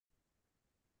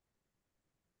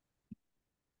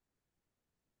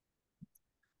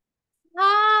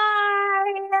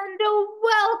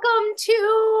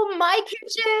to my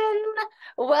kitchen.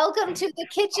 Welcome to the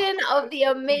kitchen of the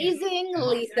amazing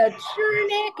Lisa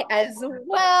Chernick as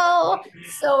well.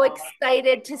 So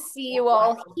excited to see you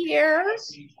all here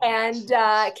and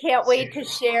can't wait to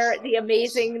share the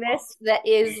amazingness that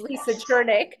is Lisa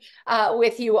Chernick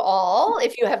with you all.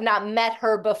 If you have not met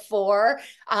her before,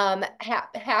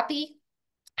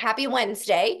 happy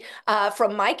Wednesday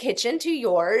from my kitchen to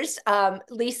yours.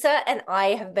 Lisa and I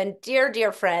have been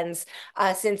dear friends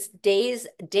since days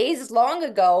long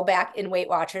ago back in Weight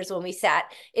Watchers when we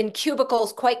sat in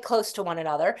cubicles quite close to one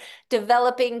another,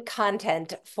 developing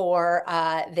content for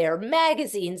their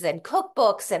magazines and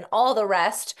cookbooks and all the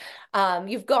rest.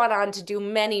 You've gone on to do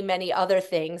many other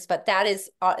things, but that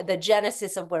is the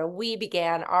genesis of where we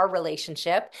began our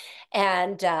relationship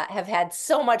and have had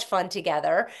so much fun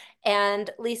together. And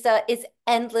Lisa is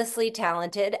endlessly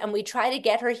talented, and we try to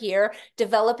get her here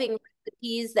developing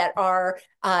recipes that are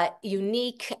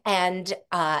unique and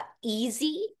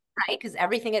easy, right? Because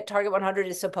everything at Target 100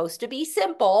 is supposed to be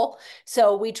simple.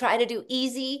 So we try to do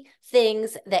easy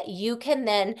things that you can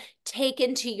then take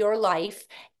into your life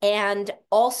and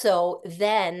also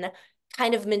then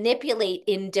kind of manipulate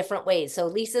in different ways. So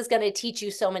Lisa's going to teach you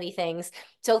so many things.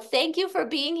 So thank you for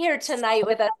being here tonight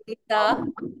with us, Lisa.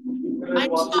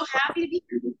 I'm so happy to be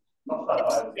here.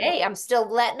 Hey, I'm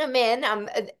still letting them in.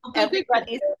 Good.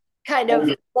 Everybody's kind of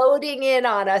loading in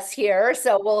on us here,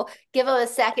 so we'll give them a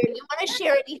second. You want to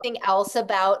share anything else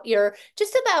about your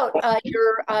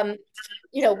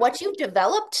what you've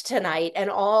developed tonight and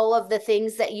all of the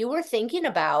things that you were thinking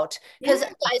about? Because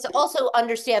guys also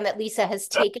understand that Lisa has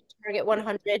taken Target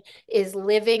 100, is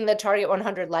living the Target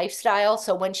 100 lifestyle.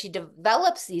 So when she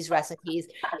develops these recipes,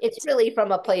 it's really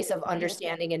from a place of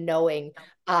understanding and knowing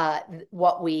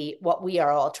what we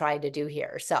are all trying to do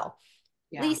here. So,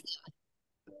 Yeah. Lisa.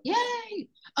 Yay.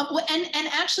 And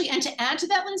actually, and to add to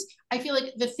that, Liz, I feel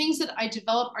like the things that I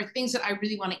develop are things that I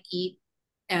really want to eat.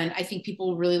 And I think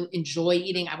people really enjoy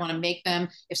eating. I want to make them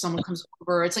if someone comes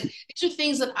over. It's like, these are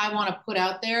things that I want to put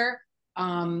out there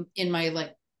in my,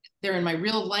 like, they're in my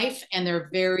real life and they're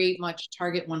very much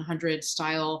Target 100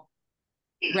 style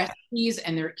recipes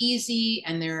and they're easy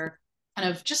and they're kind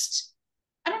of just,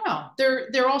 I don't know.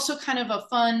 They're also kind of a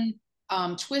fun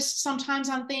twist sometimes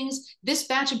on things. This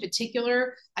batch in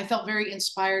particular, I felt very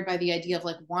inspired by the idea of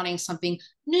like wanting something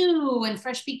new and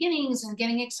fresh beginnings and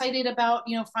getting excited about,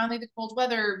 finally the cold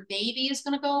weather maybe is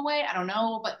going to go away. I don't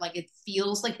know, but like it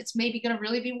feels like it's maybe going to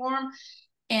really be warm.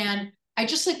 And I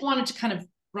just like wanted to kind of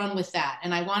run with that.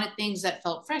 And I wanted things that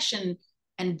felt fresh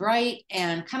and bright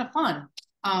and kind of fun.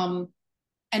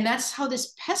 And that's how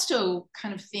this pesto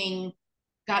kind of thing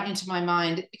got into my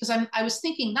mind because I was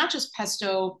thinking not just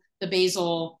pesto, the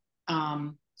basil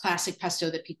classic pesto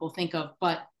that people think of,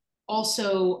 but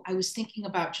also I was thinking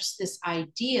about just this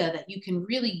idea that you can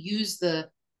really use the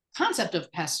concept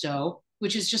of pesto,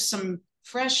 which is just some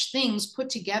fresh things put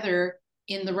together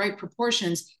in the right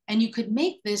proportions, and you could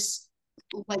make this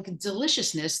like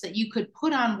deliciousness that you could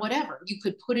put on whatever. You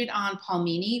could put it on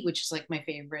palmini, which is like my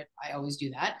favorite. I always do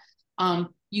that.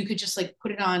 You could just like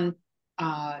put it on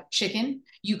chicken.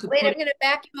 You could Wait, put I'm going to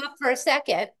back you up for a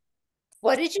second.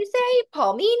 What did you say?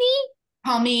 Palmini?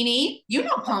 palmini. You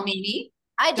know palmini.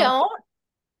 I Don't.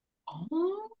 don't.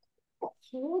 Oh,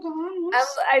 hold on.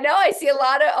 I know I see a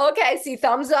lot of, okay, I see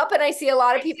thumbs up and I see a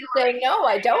lot of people saying, no,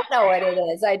 I don't know what it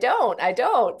is. I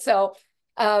don't. So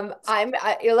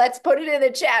let's put it in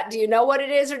the chat. Do you know what it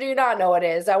is or do you not know what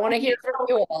it is? I want to hear from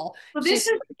you all. Well, She's this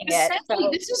is doing it. essentially So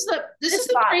this the is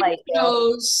the Trader spotlight, you.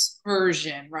 Joe's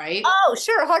version, right? Oh,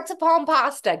 sure. Hearts of palm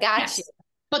pasta. Got you. Yes.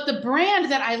 But the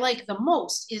brand that I like the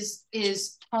most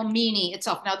is Palmini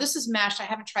itself. Now this is mashed. I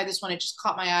haven't tried this one. It just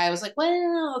caught my eye. I was like,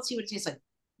 well, let's see what it tastes like.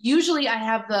 Usually I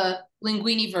have the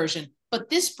linguine version, but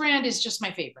this brand is just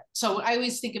my favorite. So I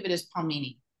always think of it as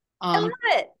Palmini. I love Um,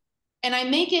 it. and I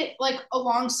make it like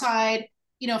alongside,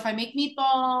 if I make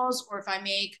meatballs or if I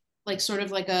make like sort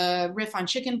of like a riff on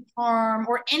chicken parm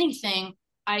or anything,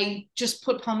 I just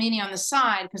put palmini on the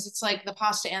side because it's like the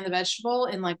pasta and the vegetable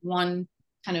in like one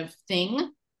kind of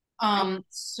thing.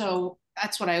 So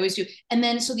that's what I always do. And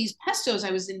then so these pestos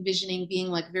I was envisioning being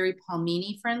like very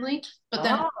palmini friendly, but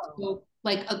then Oh. also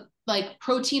like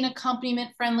protein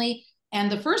accompaniment friendly.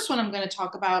 And the first one I'm going to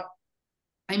talk about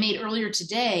I made earlier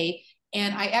today,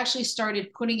 and I actually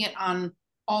started putting it on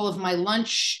all of my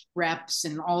lunch reps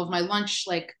and all of my lunch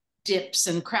like dips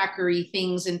and crackery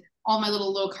things and all my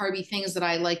little low carby things that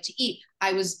I like to eat.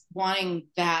 I was wanting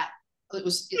that.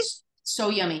 It's so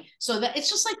yummy. So that it's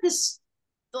just like this,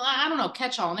 I don't know,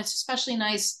 catch all. And it's especially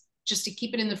nice just to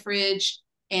keep it in the fridge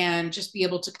and just be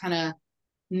able to kind of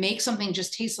make something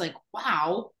just taste like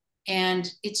wow.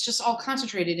 and it's just all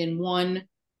concentrated in one,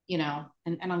 and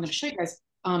I'm going to show you guys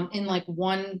in like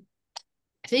one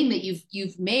thing that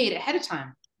you've made ahead of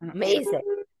time. Amazing.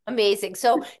 Amazing.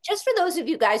 So just for those of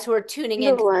you guys who are tuning The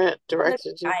in, what some of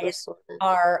directed you you guys this way?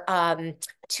 are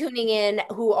tuning in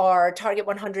who are Target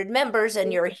 100 members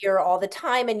and you're here all the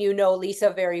time and you know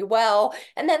Lisa very well.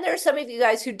 And then there's some of you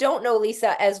guys who don't know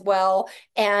Lisa as well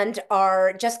and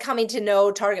are just coming to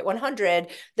know Target 100.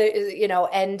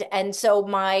 And so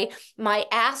my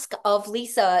ask of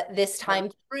Lisa this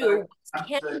time through was,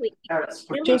 can we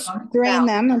really Just talk drain about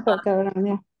them and put that on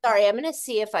you. sorry, I'm going to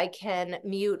see if I can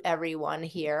mute everyone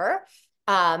here.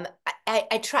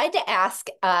 I tried to ask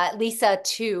Lisa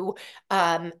to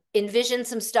envision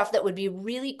some stuff that would be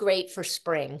really great for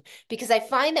spring because I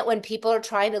find that when people are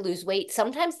trying to lose weight,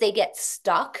 sometimes they get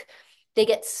stuck. They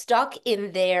get stuck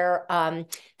in their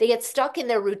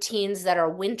routines that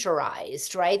are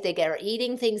winterized, right? Are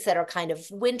eating things that are kind of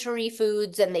wintry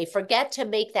foods, and they forget to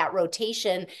make that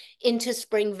rotation into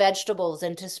spring vegetables,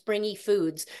 into springy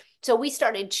foods. So we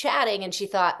started chatting and she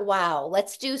thought, wow,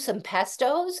 let's do some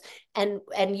pestos and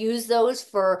use those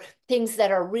for things that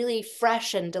are really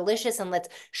fresh and delicious. And let's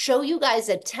show you guys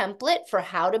a template for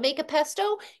how to make a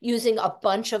pesto using a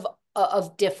bunch of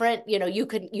different, you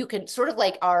can sort of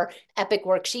like our epic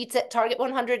worksheets at Target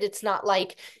 100. It's not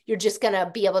like you're just going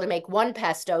to be able to make one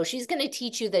pesto. She's going to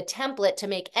teach you the template to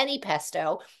make any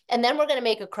pesto. And then we're going to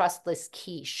make a crustless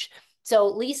quiche. So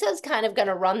Lisa's kind of going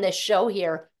to run this show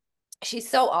here. She's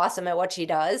so awesome at what she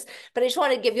does. But I just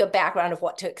want to give you a background of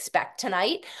what to expect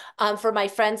tonight. For my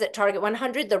friends at Target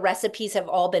 100, the recipes have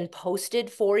all been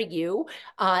posted for you,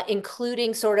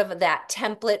 including sort of that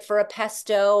template for a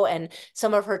pesto and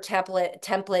some of her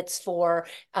templates for,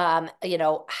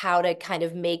 how to kind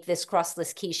of make this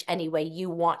crustless quiche any way you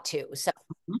want to. So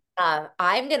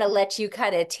I'm going to let you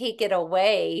kind of take it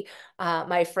away,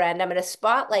 my friend. I'm going to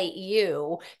spotlight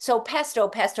you. So pesto,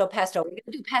 pesto, pesto. We're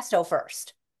going to do pesto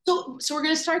first. So we're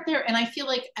going to start there, and I feel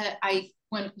like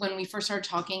when we first started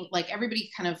talking, like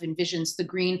everybody kind of envisions the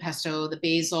green pesto, the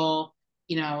basil,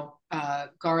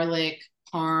 garlic,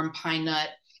 parm, pine nut,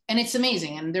 and it's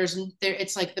amazing. And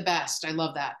it's like the best. I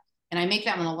love that, and I make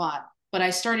that one a lot. But I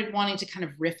started wanting to kind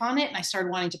of riff on it, and I started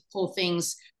wanting to pull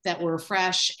things that were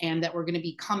fresh and that were going to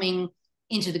be coming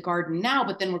into the garden now.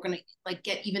 But then we're going to like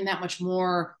get even that much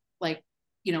more like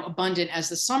abundant as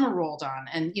the summer rolled on,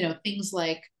 and things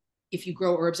like if you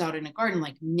grow herbs out in a garden,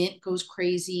 like mint goes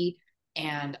crazy.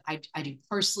 And I do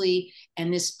parsley,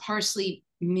 and this parsley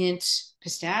mint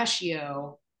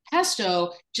pistachio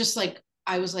pesto, just like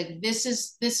I was like, this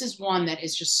is one that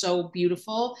is just so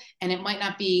beautiful. And it might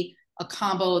not be a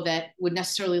combo that would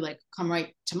necessarily like come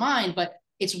right to mind, but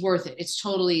it's worth it. It's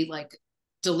totally like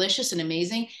delicious and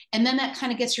amazing. And then that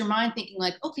kind of gets your mind thinking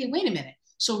like, okay, wait a minute.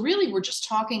 So really we're just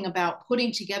talking about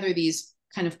putting together these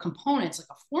kind of components like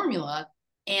a formula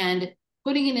and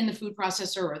putting it in the food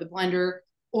processor or the blender,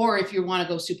 or if you want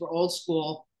to go super old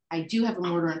school, I do have a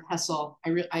mortar and pestle,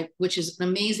 which is an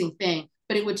amazing thing,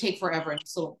 but it would take forever.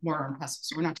 It's a little mortar and pestle,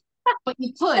 so we're not. But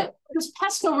you could, because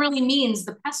pesto really means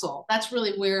the pestle. That's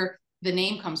really where the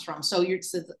name comes from. So you're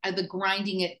the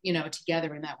grinding it,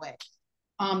 together in that way.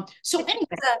 So anyway,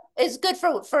 it's good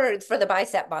for the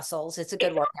bicep muscles. It's a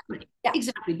good workout. Yeah,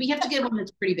 exactly. But you have to get one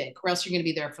that's pretty big, or else you're going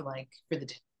to be there for the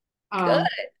day. Good.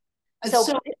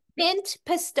 So mint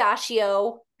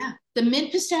pistachio. Yeah, the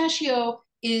mint pistachio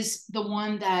is the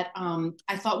one that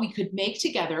I thought we could make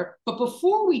together. But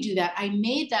before we do that, I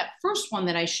made that first one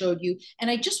that I showed you. And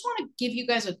I just want to give you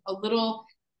guys a little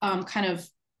kind of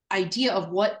idea of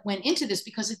what went into this,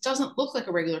 because it doesn't look like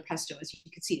a regular pesto. As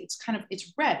you can see,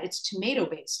 it's red, it's tomato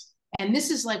based. And this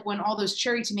is like when all those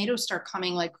cherry tomatoes start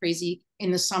coming like crazy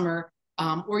in the summer,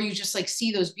 or you just like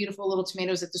see those beautiful little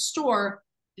tomatoes at the store,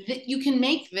 that you can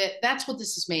make that. That's what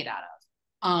this is made out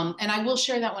of. And I will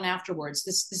share that one afterwards.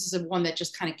 This is a one that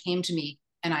just kind of came to me,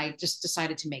 and I just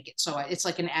decided to make it. So it's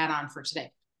like an add-on for today.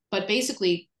 But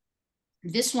basically,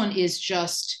 this one is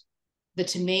just the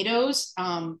tomatoes.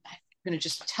 I'm going to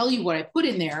just tell you what I put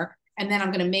in there, and then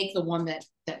I'm going to make the one that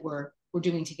we're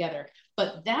doing together.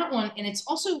 But that one, and it's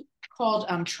also called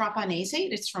Trapanese.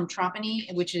 It's from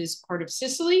Trapani, which is part of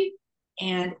Sicily,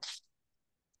 and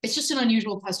it's just an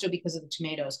unusual pesto because of the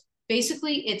tomatoes.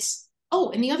 Basically,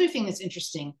 and the other thing that's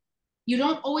interesting, you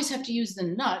don't always have to use the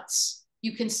nuts.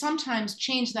 You can sometimes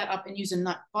change that up and use a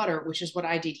nut butter, which is what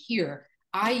I did here.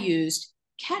 I used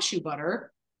cashew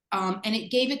butter, and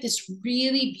it gave it this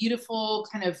really beautiful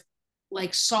kind of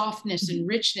like softness and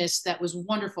richness that was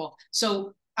wonderful.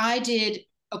 So I did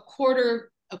a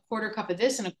quarter cup of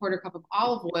this and a quarter cup of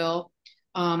olive oil.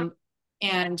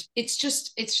 And it's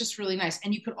just really nice.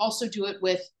 And you could also do it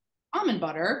with almond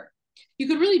butter. You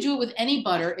could really do it with any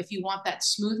butter if you want that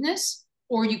smoothness,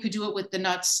 or you could do it with the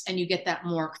nuts and you get that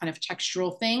more kind of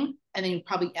textural thing. And then you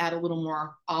probably add a little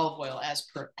more olive oil as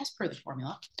per the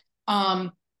formula.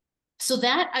 So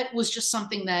that was just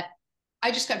something that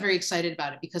I just got very excited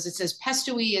about it because it's as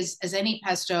pesto-y as any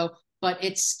pesto, but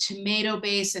it's tomato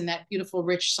base and that beautiful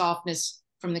rich softness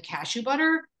from the cashew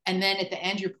butter. And then at the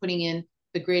end, you're putting in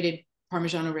the grated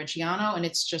Parmigiano Reggiano, and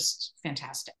it's just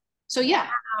fantastic. So yeah,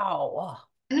 Wow.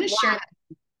 I'm going to Wow. share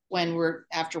that when we're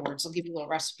afterwards. I'll give you a little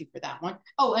recipe for that one.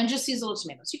 Oh, and just these little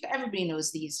tomatoes. Everybody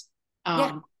knows these.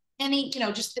 Yeah. Any,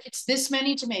 just it's this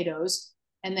many tomatoes,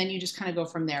 and then you just kind of go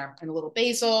from there. And a little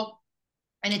basil,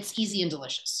 and it's easy and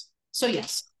delicious. So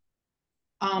yes.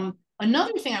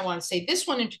 Another thing I want to say, this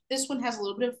one has a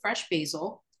little bit of fresh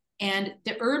basil, and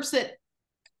the herbs that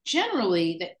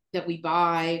generally that we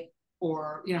buy,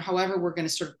 or however we're going to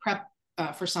sort of prep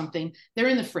for something, they're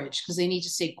in the fridge because they need to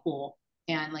stay cool,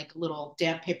 and like a little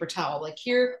damp paper towel. Like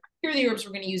here are the herbs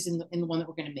we're going to use in the one that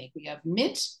we're going to make. We have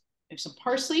mint, we have some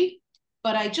parsley,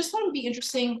 but I just thought it would be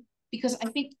interesting because I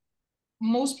think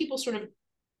most people sort of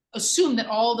assume that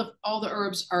all the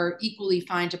herbs are equally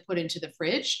fine to put into the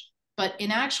fridge, but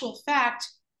in actual fact,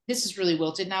 this is really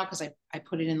wilted now because I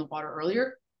put it in the water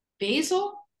earlier.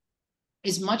 Basil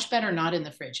is much better not in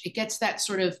the fridge. It gets that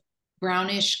sort of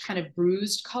brownish kind of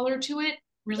bruised color to it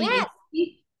really Yes.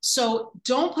 easily. So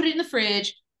don't put it in the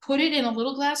fridge. Put it in a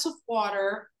little glass of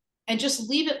water and just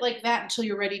leave it like that until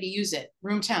you're ready to use it,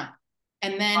 room temp.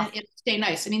 And then it'll stay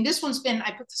nice. I mean, this one's been,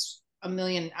 I put this a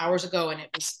million hours ago and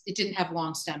it didn't have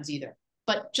long stems either.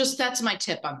 But just that's my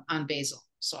tip on basil.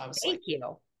 So I was Thank like,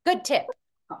 you. Good tip.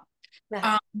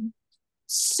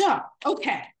 So,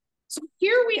 okay. So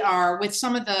here we are with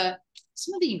some of the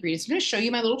ingredients. I'm going to show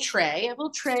you my little tray. I have a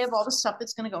little tray of all the stuff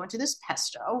that's going to go into this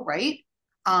pesto, right?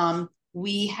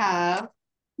 We have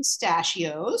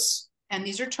pistachios, and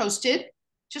these are toasted,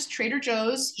 just Trader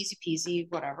Joe's, easy peasy,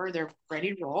 whatever. They're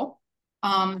ready to roll.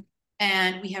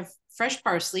 And we have fresh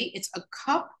parsley. It's a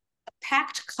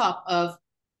packed cup of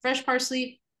fresh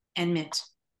parsley and mint.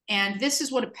 And this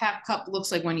is what a packed cup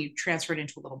looks like when you transfer it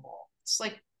into a little bowl. It's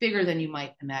like bigger than you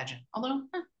might imagine, although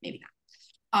maybe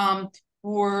not.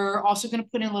 We're also going to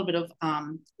put in a little bit of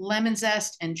lemon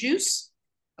zest and juice,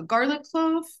 a garlic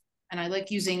clove, and I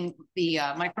like using the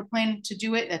microplane to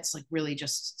do it. That's like really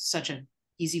just such an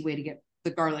easy way to get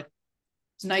the garlic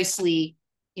nicely,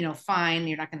 fine.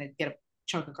 You're not going to get a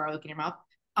chunk of garlic in your mouth.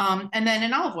 And then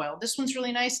an olive oil. This one's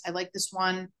really nice. I like this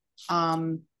one.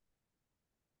 But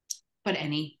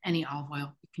any olive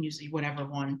oil, you can use whatever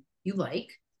one you like.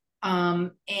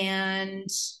 And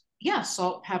yeah,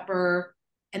 salt, pepper.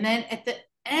 And then at the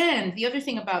end, the other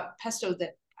thing about pesto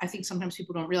that I think sometimes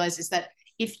people don't realize is that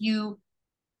if you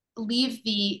leave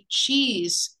the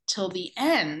cheese till the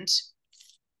end,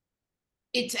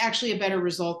 it's actually a better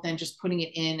result than just putting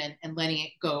it in and letting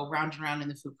it go round and round in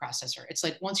the food processor. It's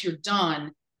like once you're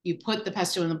done, you put the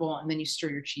pesto in the bowl and then you stir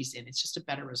your cheese in. It's just a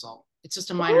better result. It's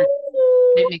just a minor,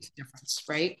 it makes a difference,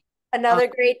 right? Another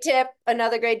great tip.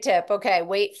 Another great tip. Okay,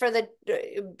 wait for the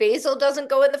basil doesn't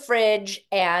go in the fridge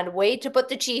and wait to put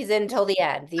the cheese in till the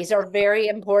end. These are very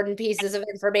important pieces of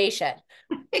information.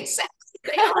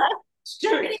 Exactly.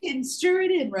 Stir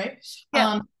it in, right?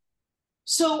 Yeah.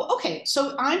 So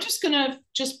I'm just gonna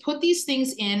put these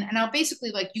things in, and now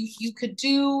basically like you could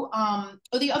do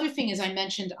the other thing is I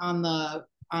mentioned on the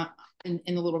in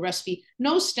the little recipe,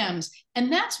 no stems,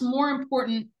 and that's more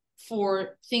important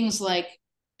for things like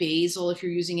basil if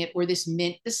you're using it, or this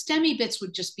mint. The stemmy bits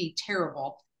would just be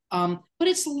terrible. But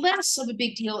it's less of a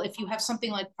big deal if you have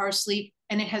something like parsley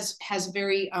and it has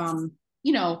very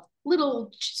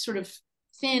little sort of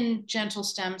thin, gentle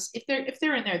stems. If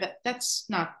they're in there, that's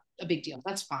not a big deal.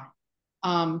 That's fine.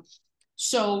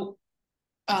 So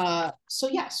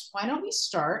yes, why don't we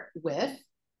start with,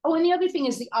 oh, and the other thing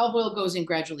is the olive oil goes in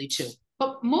gradually too.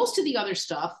 But most of the other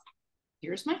stuff,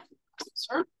 here's my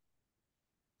processor.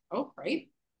 Oh, right.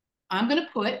 I'm going to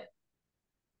put,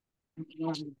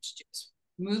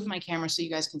 move my camera so you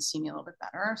guys can see me a little bit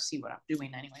better, see what I'm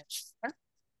doing anyway. Is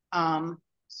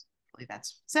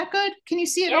that good? Can you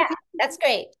see it? Yeah, okay? that's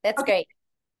great. That's great.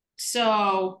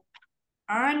 So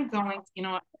I'm going,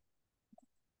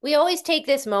 We always take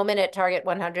this moment at Target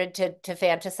 100 to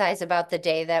fantasize about the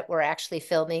day that we're actually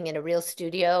filming in a real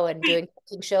studio and doing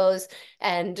cooking shows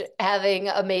and having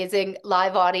amazing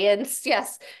live audience.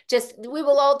 Yes, just we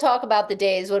will all talk about the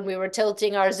days when we were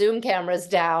tilting our Zoom cameras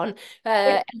down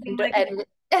and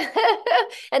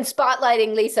and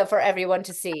spotlighting Lisa for everyone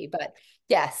to see. But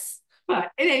yes. But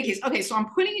in any case, okay, so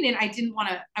I'm putting it in.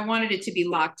 I wanted it to be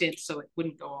locked in so it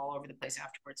wouldn't go all over the place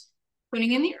afterwards.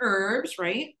 Putting in the herbs,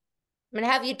 right? I'm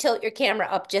gonna have you tilt your camera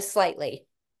up just slightly.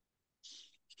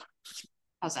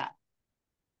 How's that?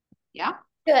 Yeah.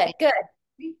 Good,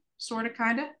 good. Sort of,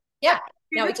 kind of. Yeah,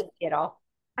 now we can see it all.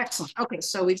 Excellent. Okay,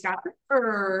 so we've got the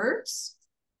herbs.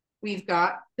 We've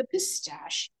got the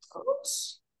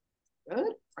pistachios.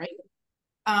 Good, right?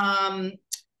 Um,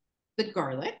 the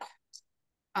garlic.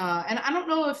 And I don't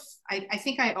know if I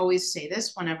think I always say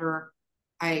this whenever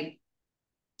I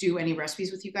do any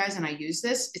recipes with you guys and I use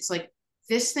this. It's like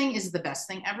this thing is the best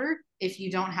thing ever. If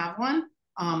you don't have one,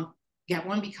 get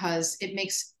one because it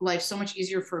makes life so much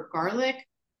easier for garlic.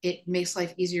 It makes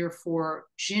life easier for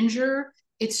ginger.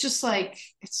 It's just like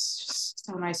it's just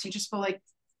so nice. You just go like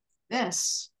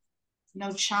this,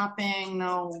 no chopping,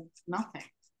 no nothing.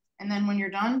 And then when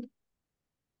you're done,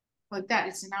 like that,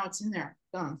 it's in there,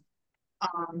 done.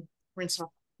 Rinse off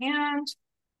my hand.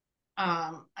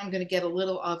 I'm gonna get a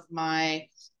little of my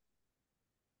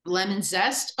lemon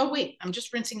zest. Oh wait, I'm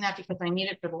just rinsing that because I need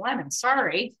it for the lemon.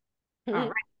 Sorry. All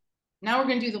right. Now we're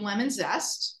gonna do the lemon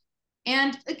zest.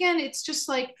 And again, it's just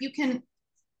like you can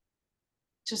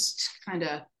just kind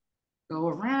of go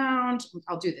around.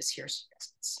 I'll do this here so you guys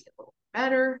can see a little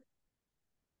better.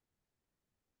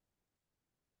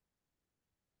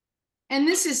 And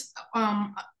this is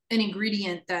an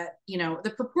ingredient that,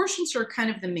 the proportions are kind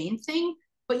of the main thing,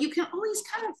 but you can always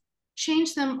kind of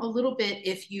change them a little bit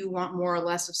if you want more or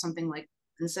less of something like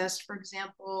zest, for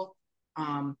example,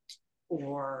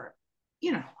 or,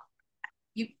 you know,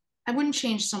 you. I wouldn't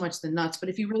change so much the nuts, but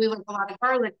if you really like a lot of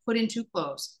garlic, put in 2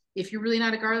 cloves. If you're really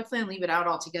not a garlic fan, leave it out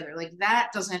altogether. Like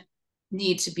that doesn't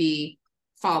need to be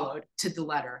followed to the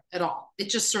letter at all.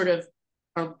 It's just sort of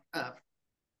a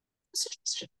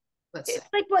suggestion, let's say. It's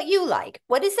like what you like.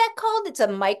 What is that called? It's a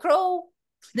micro.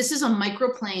 This is a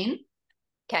microplane.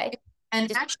 Okay. And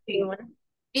Just actually,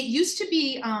 it used to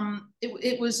be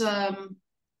it was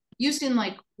used in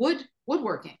like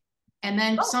woodworking. And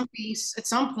then oh, somebody at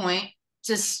some point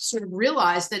just sort of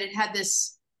realized that it had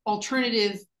this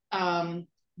alternative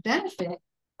benefit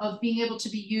of being able to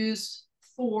be used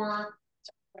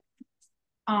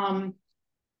um,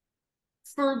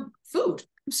 for food.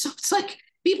 So it's like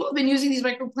people have been using these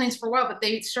microplanes for a while, but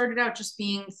they started out just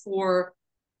being for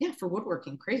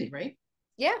woodworking. Crazy, right?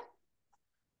 yeah.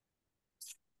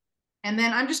 And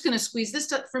then I'm just going to squeeze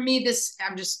this. For me,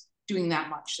 I'm just doing that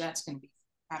much. That's going to be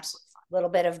absolutely A little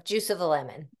bit of juice of the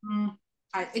lemon.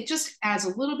 fine. It just adds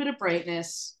a little bit of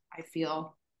brightness, I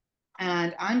feel.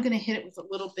 And I'm going to hit it with a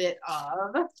little bit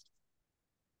of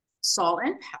salt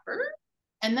and pepper.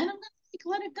 And then I'm going to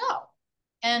let it go.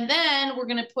 And then we're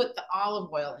going to put the olive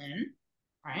oil in,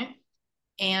 right?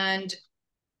 And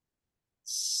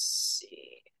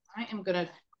see, I am going to,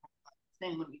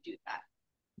 then when we do that,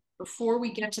 before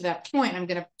we get to that point, I'm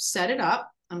going to set it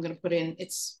up. I'm going to put in,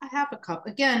 it's a half a cup.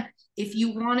 Again, if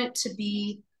you want it to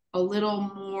be a little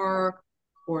more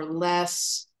or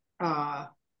less,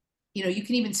 you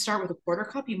can even start with a quarter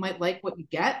cup. You might like what you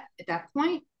get at that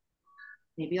point.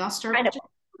 Maybe I'll start Kind with of. just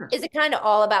a quarter. Is it kind of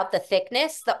all about the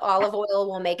thickness? The olive oil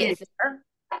will make it It, thicker.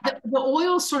 the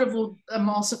oil sort of will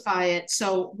emulsify it.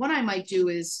 So what I might do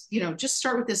is, just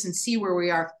start with this and see where we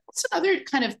are. That's another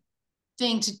kind of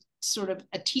thing to sort of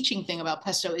a teaching thing about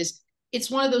pesto is it's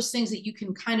one of those things that you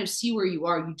can kind of see where you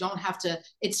are. You don't have to,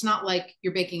 it's not like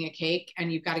you're baking a cake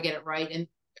and you've got to get it right and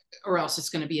or else it's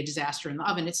going to be a disaster in the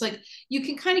oven. It's like you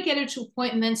can kind of get it to a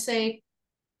point and then say,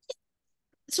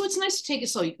 so it's nice to take it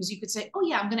slow because you could say, oh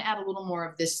yeah, I'm going to add a little more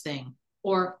of this thing.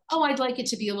 Or, oh, I'd like it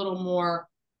to be a little more,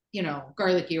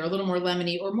 garlicky or a little more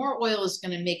lemony or more oil is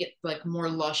going to make it like more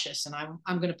luscious. And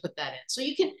I'm going to put that in. So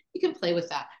you can play with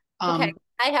that. Okay.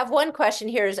 I have one question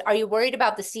here is, are you worried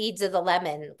about the seeds of the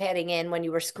lemon getting in when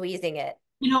you were squeezing it?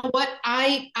 You know what?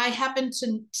 I happened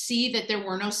to see that there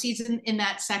were no seeds in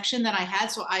that section that I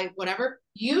had. So whatever.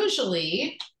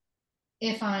 Usually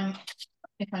if I'm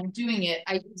doing it,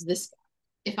 I use this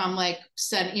if I'm like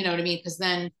set, you know what I mean? Because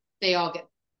then they all get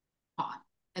hot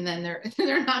and then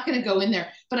they're not going to go in there.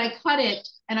 But I cut it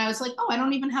and I was like, oh, I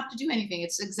don't even have to do anything.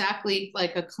 It's exactly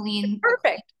like a clean.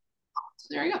 Perfect. So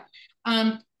there you go.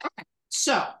 Okay.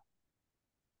 So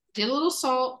did a little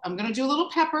salt. I'm going to do a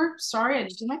little pepper. Sorry, I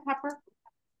didn't do my pepper.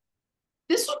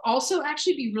 This would also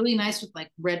actually be really nice with like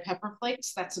red pepper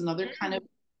flakes. That's another kind of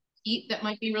heat that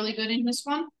might be really good in this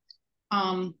one.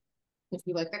 Um, if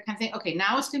you like that kind of thing. Okay,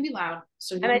 now it's gonna be loud.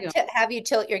 So I'm here we gonna go. have you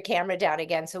tilt your camera down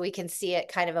again so we can see it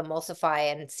kind of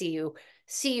emulsify and see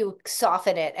you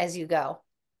soften it as you go.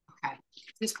 Okay,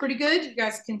 it's pretty good. You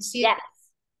guys can see it. Yes.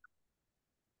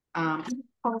 Um,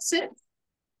 pulse it.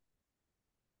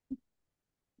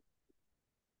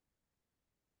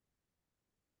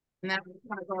 And then we're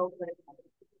gonna go with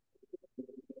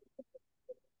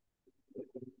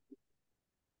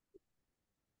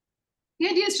the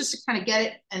idea is just to kind of get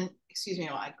it, and excuse me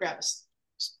while I grab this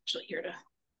actually here to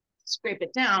scrape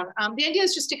it down. The idea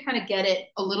is just to kind of get it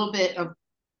a little bit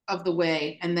of the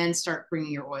way and then start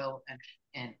bringing your oil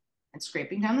in and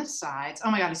scraping down the sides.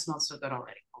 Oh my God, it smells so good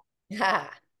already. Yeah,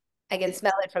 I can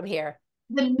smell it from here.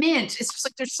 The mint, it's just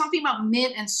like there's something about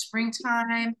mint and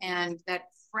springtime and that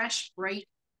fresh, bright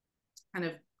kind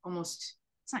of almost,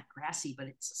 it's not grassy, but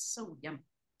it's so yummy.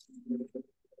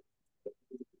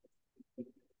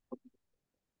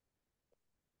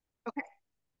 Okay,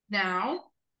 now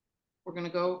we're gonna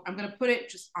go, I'm gonna put it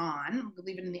just on. I'm gonna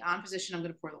leave it in the on position. I'm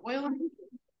gonna pour the oil in.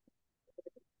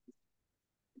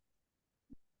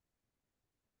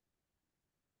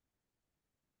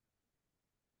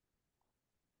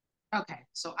 Okay,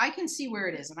 so I can see where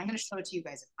it is, and I'm gonna show it to you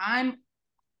guys. I'm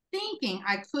thinking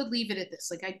I could leave it at this.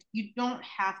 Like you don't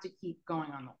have to keep going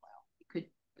on the oil. You could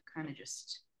kind of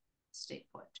just stay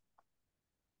put.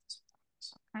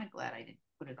 So I'm kind of glad I didn't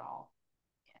put it all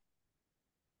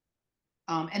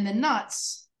in. And the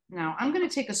nuts, now I'm going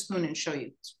to take a spoon and show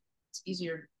you. It's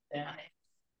easier than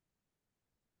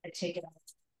I take it out.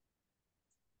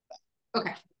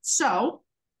 Okay, so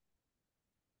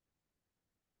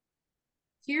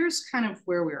here's kind of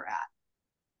where we're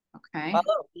at. Okay.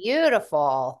 Oh,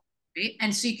 beautiful. Right?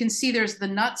 And so you can see there's the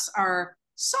nuts are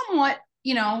somewhat,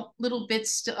 little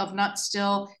bits of nuts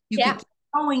still. You Yeah. could keep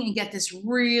going and get this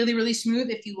really, really smooth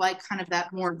if you like kind of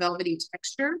that more velvety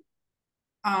texture.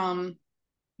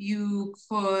 You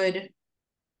could,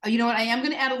 you know what? I am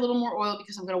going to add a little more oil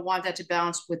because I'm going to want that to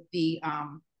balance with the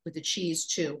cheese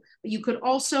too. But you could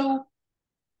also,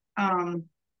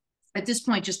 at this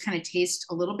point, just kind of taste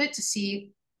a little bit to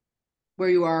see where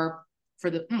you are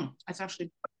for the. That's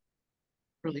actually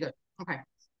really good. Okay,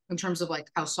 in terms of like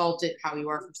how salted, how you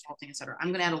are for salting, etc. I'm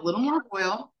going to add a little more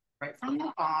oil right from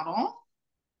the bottle,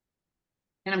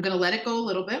 and I'm going to let it go a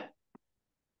little bit.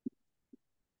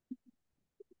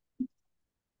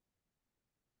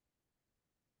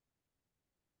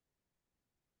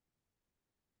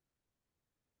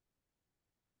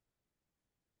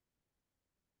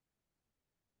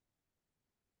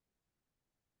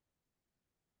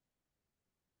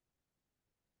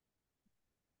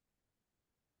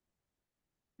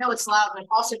 No, it's loud, but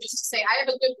also just to say, I have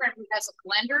a good friend who has a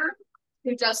blender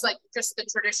who does like just the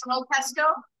traditional pesto,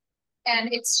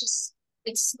 and it's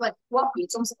like fluffy.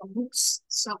 It's almost like a mousse.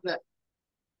 So good.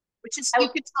 Which is you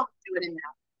can tell do it in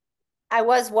that. I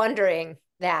was wondering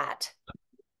that.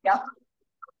 Yep.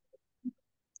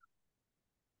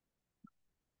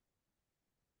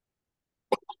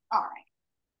 All right.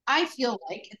 I feel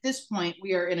like at this point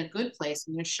we are in a good place.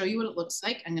 I'm going to show you what it looks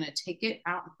like. I'm going to take it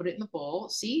out and put it in the bowl.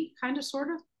 See, kind of, sort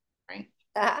of, right?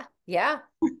 Yeah.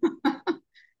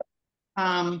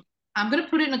 I'm going to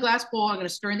put it in a glass bowl. I'm going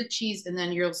to stir in the cheese, and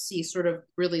then you'll see sort of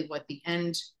really what the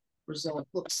end result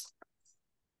looks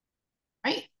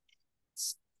like. Right?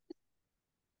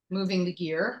 Moving the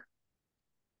gear.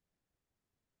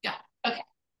 Yeah. Okay.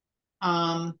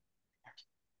 Um,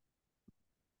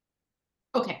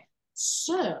 okay.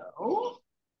 So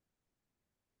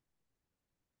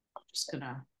I'm just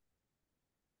gonna.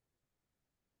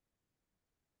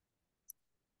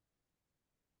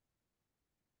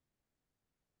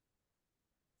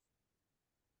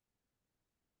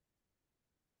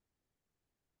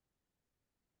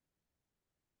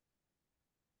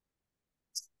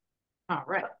 All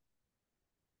right.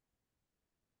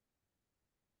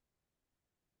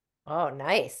 Oh,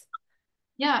 nice.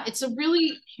 Yeah, it's a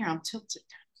really here. I'm tilted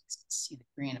down. You guys can see the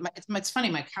green. It's funny.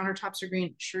 My countertops are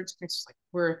green. Shirts. It's like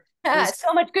we're Yeah, this.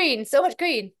 so much green, so much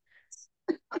green.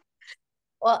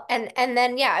 Well, and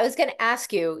then yeah, I was going to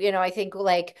ask you, I think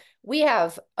like we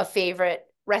have a favorite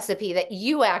recipe that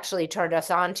you actually turned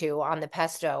us on to on the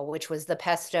pesto, which was the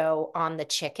pesto on the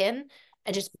chicken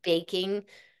and just baking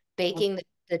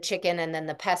the chicken and then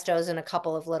the pestos and a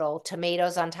couple of little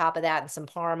tomatoes on top of that and some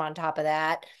parm on top of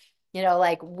that.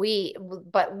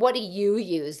 But what do you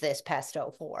use this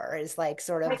pesto for? Is like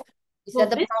sort of, you said Well,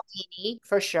 the this palmini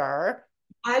for sure.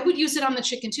 I would use it on the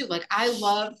chicken too. Like I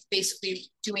love basically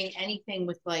doing anything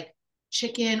with like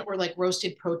chicken or like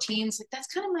roasted proteins. Like that's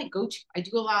kind of my go-to. I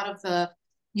do a lot of the,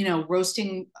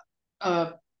 roasting.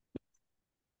 Uh,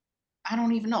 I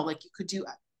don't even know. Like you could do.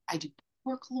 I do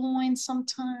pork loin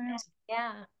sometimes,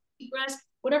 Yeah. breast,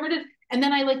 whatever it is. And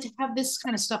then I like to have this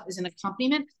kind of stuff as an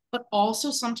accompaniment. But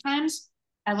also sometimes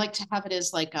I like to have it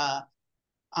as like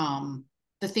um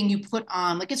the thing you put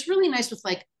on. Like it's really nice with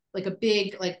like a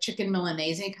big like chicken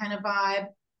Milanese kind of vibe.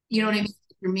 You know what I mean?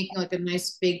 You're making like a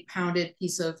nice big pounded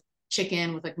piece of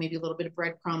chicken with like maybe a little bit of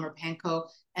breadcrumb or panko,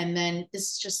 and then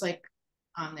this is just like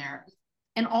on there.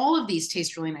 And all of these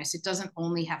taste really nice. It doesn't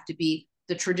only have to be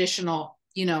the traditional,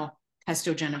 you know,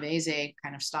 pesto genovese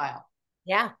kind of style.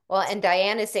 Yeah. Well, and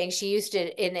Diane is saying she used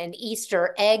it in an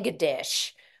Easter egg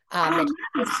dish. Oh, That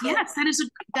yes, yes,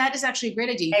 that is actually a great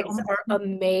idea. Oh eggs my are God.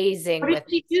 amazing What did with.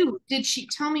 she do? Did she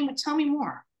tell me more? Tell me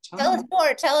Tell us more.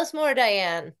 more. Tell us more,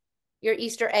 Diane. Your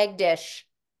Easter egg dish.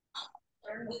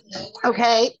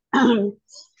 Okay.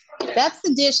 That's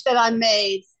the dish that I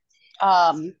made,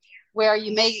 um, where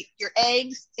you make your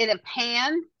eggs in a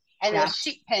pan and a Yeah.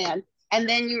 sheet pan, and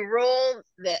then you roll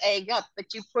the egg up. But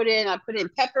I put in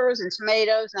peppers and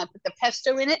tomatoes, and I put the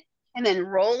pesto in it, and then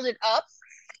rolled it up,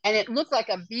 and it looked like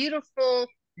a beautiful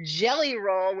jelly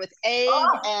roll with egg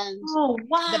Oh, and Oh, the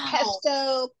wow.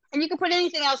 pesto, and you can put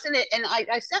anything else in it. And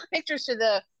I sent pictures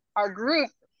to our group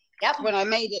yep. when I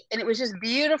made it, and it was just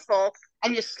beautiful.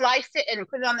 And you sliced it and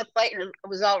put it on the plate, and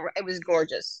it was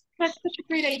gorgeous. That's such a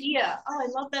great idea. Oh, I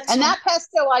love that And so much. that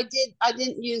pesto, I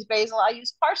didn't use basil, I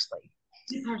used parsley,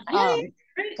 Yeah, yeah, um,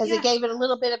 great. because it Yeah. gave it a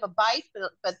little bit of a bite.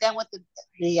 But then with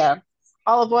the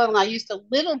olive oil, and I used a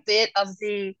little bit of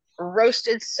the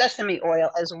roasted sesame oil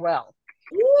as well.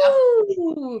 Yep.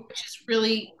 Woo!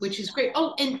 Which is great.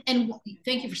 Oh, and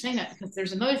thank you for saying that because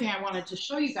there's another thing I wanted to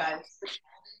show you guys.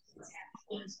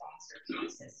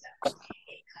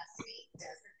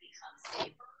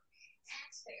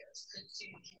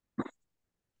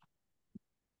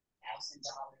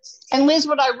 And Liz,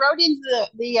 what I wrote into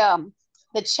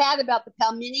the chat about the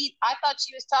pelmeni, I thought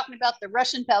she was talking about the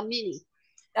Russian pelmeni,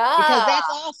 because Ah, that's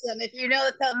awesome if you know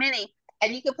the pelmeni,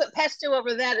 and you can put pesto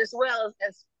over that as well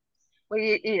as well,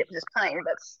 you eat it just plain.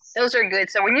 But those are good.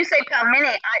 So when you say pelmeni,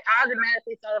 I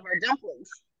automatically thought of our dumplings.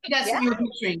 That's yeah. what you were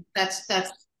picturing.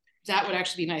 That would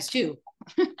actually be nice too.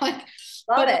 Like,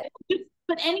 Love but it.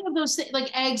 but any of those things, like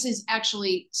eggs, is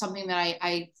actually something that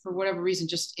I for whatever reason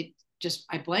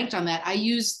I blanked on that. I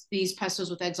use these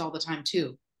pestos with eggs all the time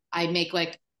too. I make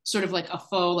like sort of like a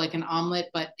faux, like an omelet,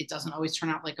 but it doesn't always turn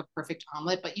out like a perfect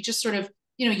omelet. But you just sort of,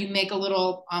 you know, you make a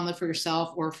little omelet for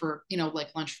yourself or for, you know, like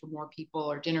lunch for more people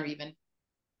or dinner even.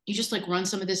 You just like run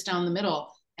some of this down the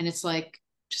middle and it's like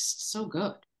just so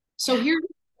good. So Yeah. here,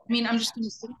 I mean, I'm just gonna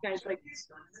say, guys, like,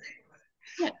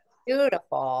 yeah,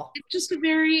 Beautiful. it's just a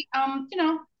very, you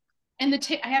know, and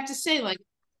I have to say, like,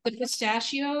 the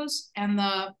pistachios and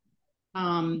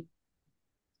um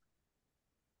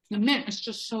the mint is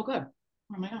just so good.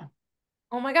 Oh my God.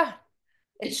 Oh my God.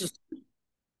 It's It's just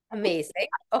amazing.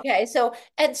 Okay, so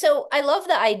I love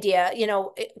the idea,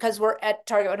 because we're at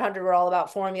Target 100, we're all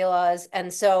about formulas.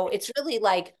 And so it's really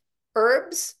like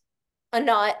herbs, a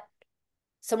nut,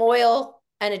 some oil,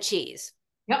 and a cheese.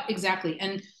 yep, exactly.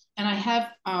 And I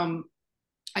have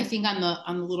I think on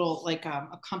the little like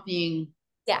accompanying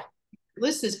Yeah.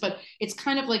 list this, but it's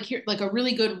kind of like here, like a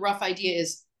really good rough idea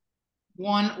is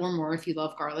one or more, if you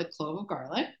love garlic, clove of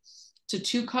garlic, to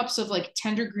 2 cups of like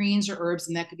tender greens or herbs.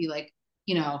 And that could be like,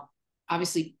 you know,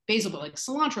 obviously basil, but like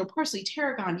cilantro, parsley,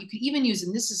 tarragon. You could even use,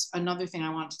 and this is another thing I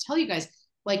wanted to tell you guys,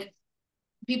 like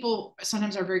people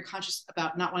sometimes are very conscious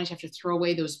about not wanting to have to throw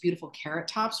away those beautiful carrot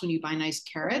tops when you buy nice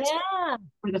carrots Yeah.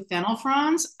 or the fennel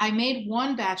fronds. I made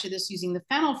one batch of this using the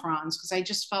fennel fronds because I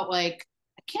just felt like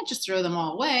I can't just throw them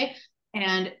all away.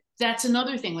 And that's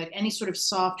another thing, like any sort of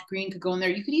soft green could go in there.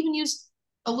 You could even use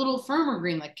a little firmer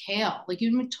green like kale. Like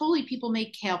you totally people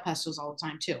make kale pestos all the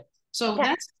time too. So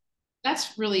Okay.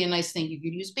 that's really a nice thing. You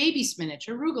could use baby spinach,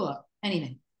 arugula,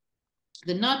 anything.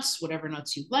 The nuts, whatever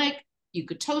nuts you like. You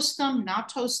could toast them, not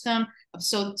toast them.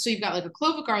 So you've got like a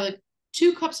clove of garlic,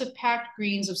 2 cups of packed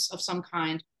greens of some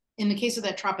kind. In the case of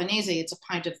that trapanese, it's a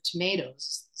pint of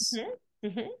tomatoes. Hmm.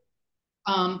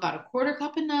 Hmm. About a quarter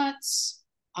cup of nuts.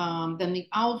 Then the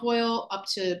olive oil up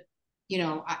to, you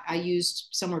know, I used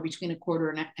somewhere between a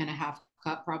quarter and a half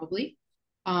cup probably.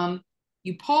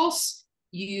 You pulse,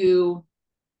 you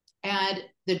add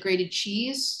the grated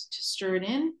cheese to stir it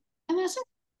in, and that's it.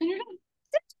 And you're done.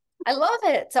 I love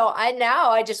it. So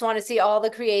I just want to see all the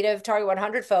creative Target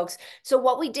 100 folks. So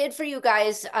what we did for you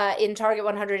guys in Target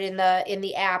 100 in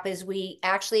the app is we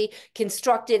actually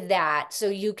constructed that so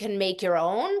you can make your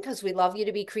own because we love you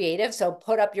to be creative. So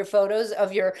put up your photos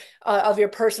of your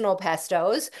personal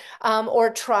pestos,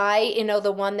 or try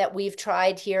the one that we've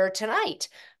tried here tonight.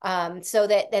 So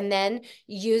that and then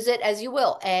use it as you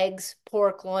will. Eggs,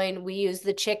 pork loin. We use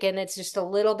the chicken. It's just a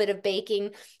little bit of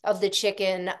baking of the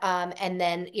chicken, and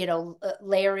then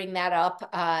layering that up,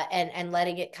 and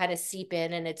letting it kind of seep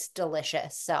in, and it's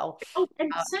delicious. So Oh,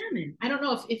 and uh, salmon. I don't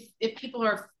know if people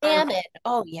are salmon.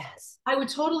 Oh yes. I would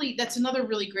totally, that's another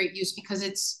really great use because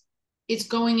it's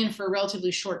going in for a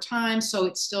relatively short time, so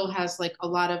it still has like a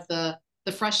lot of the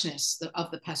freshness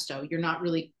of the pesto. You're not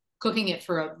really cooking it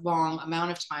for a long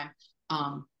amount of time.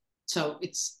 Um, So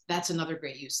that's another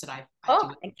great use that I Oh,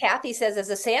 do. and Kathy says as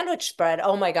a sandwich spread,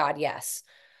 oh my God, yes.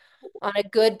 On a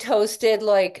good toasted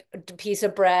like piece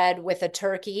of bread with a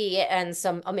turkey and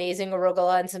some amazing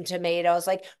arugula and some tomatoes,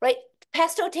 like right,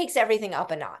 pesto takes everything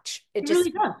up a notch. It It just,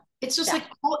 really does. It's just yeah.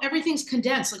 like everything's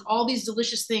condensed. Like all these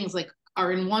delicious things like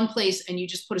are in one place, and you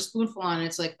just put a spoonful on, and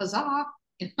it's like huzzah.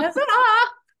 You know?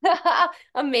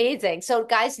 Amazing. So,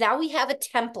 guys, now we have a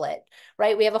template,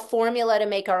 right? We have a formula to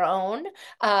make our own.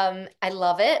 I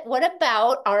love it. What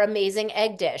about our amazing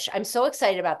egg dish? I'm so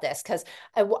excited about this because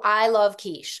I love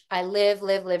quiche. I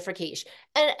live for quiche.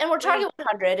 And we're talking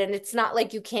 100, and it's not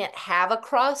like you can't have a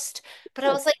crust, but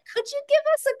I was like, could you give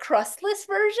us a crustless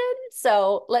version?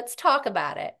 So let's talk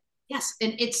about it. Yes,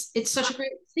 and it's such a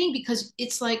great thing because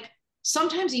it's like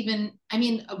sometimes even I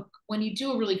mean when you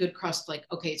do a really good crust, like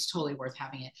okay, it's totally worth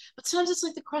having it. But sometimes it's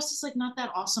like the crust is like not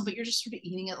that awesome, but you're just sort of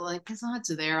eating it like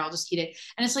it's there. I'll just eat it,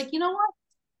 and it's like you know what?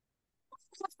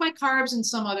 My carbs in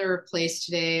some other place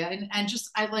today, and just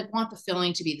I like want the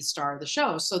filling to be the star of the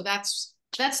show. So that's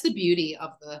the beauty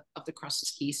of the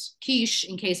crustless quiche.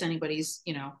 In case anybody's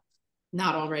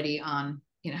not already on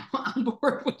on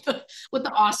board with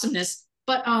the awesomeness.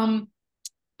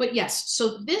 But yes,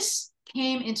 so this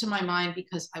came into my mind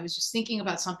because I was just thinking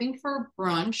about something for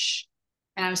brunch.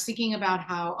 And I was thinking about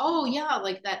how, oh yeah,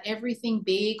 like that everything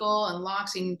bagel and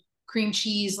lox and cream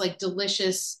cheese, like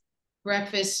delicious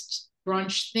breakfast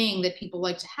brunch thing that people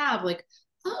like to have. Like,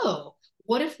 oh,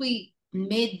 what if we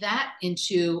made that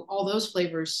into all those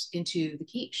flavors into the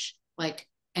quiche? Like,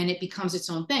 and it becomes its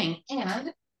own thing.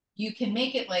 And you can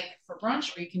make it like for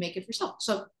brunch or you can make it for yourself.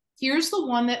 So here's the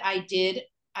one that I did.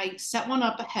 I set one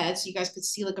up ahead so you guys could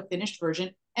see like a finished version.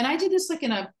 And I did this like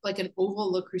in a like an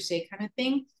oval Le Creuset kind of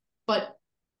thing. But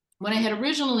when I had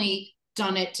originally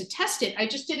done it to test it, I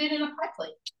just did it in a pie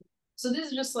plate. So this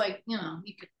is just like, you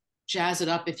could jazz it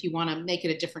up if you want to make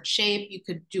it a different shape. You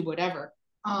could do whatever.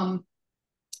 And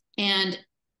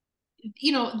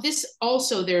this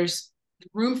also there's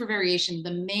room for variation.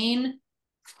 The main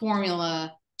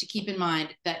formula to keep in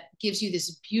mind that gives you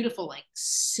this beautiful, like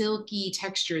silky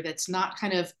texture that's not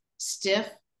kind of stiff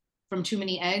from too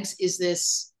many eggs is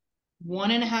this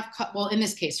 1.5 cup. Well, in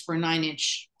this case, for a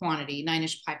 9-inch quantity,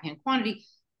 9-inch pie pan quantity,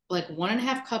 like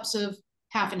 1.5 cups of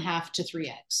half and half to 3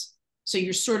 eggs. So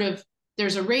you're sort of,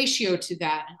 there's a ratio to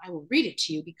that. And I will read it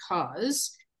to you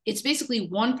because it's basically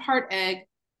 1 part egg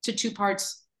to 2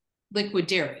 parts liquid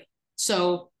dairy.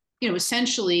 So,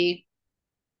 essentially,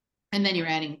 and then you're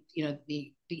adding,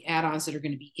 the add-ons that are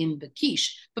going to be in the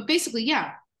quiche. But basically,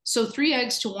 yeah. So 3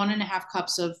 eggs to 1.5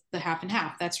 cups of the half and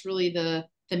half. That's really the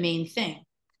main thing.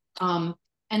 And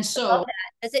so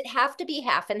Does it have to be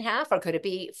half and half, or could it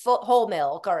be full, whole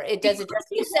milk, or it does it just,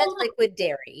 you said liquid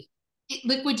dairy.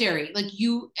 Liquid dairy, like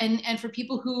you and for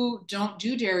people who don't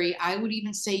do dairy, I would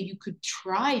even say you could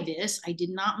try this. I did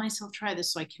not myself try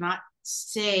this, so I cannot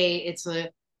say it's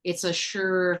a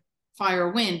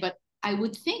surefire win, but I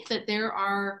would think that there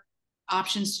are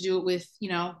options to do it with,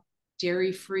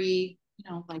 dairy free,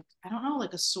 like I don't know,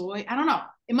 like a soy. I don't know.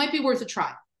 It might be worth a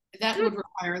try. That would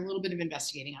require a little bit of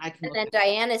investigating. I can And look then at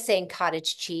Diane is saying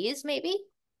cottage cheese, maybe?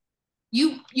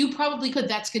 you probably could.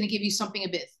 That's going to give you something a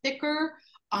bit thicker,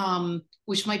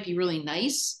 which might be really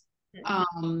nice.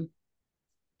 Um,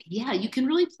 yeah, you can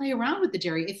really play around with the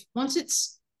dairy if once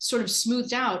it's sort of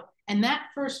smoothed out. And that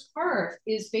first part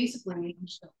is basically, I'm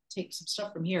just going to take some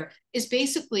stuff from here, is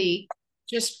basically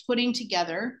just putting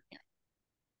together,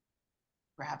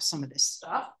 grab some of this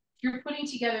stuff. You're putting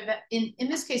together that in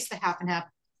this case, the half and half.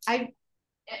 I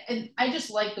just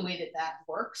like the way that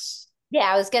works. Yeah,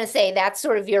 I was going to say that's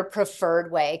sort of your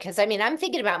preferred way. Because I mean, I'm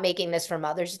thinking about making this for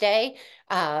Mother's Day,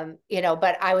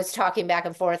 but I was talking back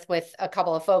and forth with a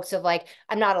couple of folks of like,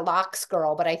 I'm not a lox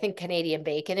girl, but I think Canadian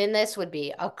bacon in this would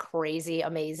be a crazy,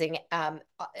 amazing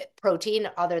protein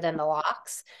other than the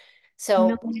lox.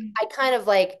 So I kind of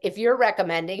like, if you're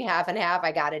recommending half and half,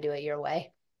 I got to do it your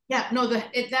way. Yeah, no,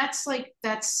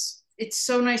 it's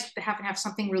so nice to have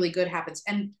something really good happens.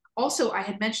 And also I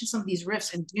had mentioned some of these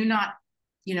riffs and do not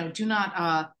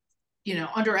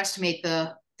underestimate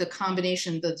the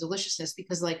combination, the deliciousness,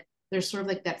 because like there's sort of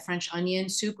like that French onion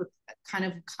soup with kind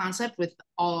of concept with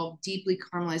all deeply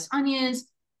caramelized onions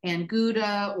and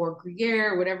Gouda or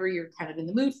Gruyere, whatever you're kind of in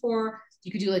the mood for.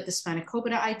 You could do like the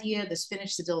spanakopita idea, the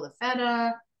spinach sedilla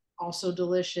feta, also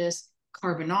delicious.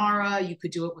 Carbonara, you could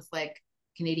do it with like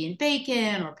Canadian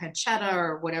bacon or pancetta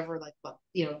or whatever, like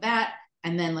that,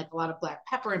 and then like a lot of black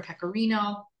pepper and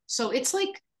pecorino. So it's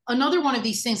like another one of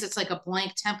these things that's like a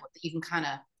blank template that you can kind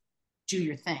of do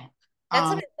your thing. That's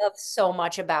what I love so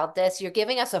much about this. You're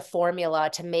giving us a formula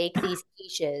to make these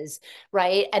quiches,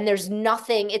 right? And there's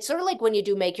nothing, it's sort of like when you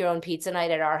do make your own pizza night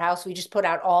at our house, we just put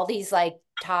out all these like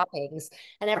toppings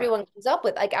and everyone comes up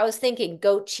with, like I was thinking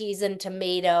goat cheese and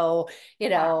tomato,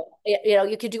 Yeah.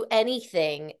 you could do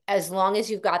anything as long as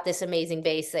you've got this amazing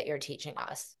base that you're teaching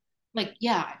us. Like,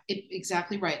 yeah,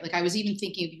 exactly right. Like I was even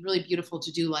thinking it'd be really beautiful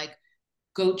to do like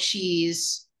goat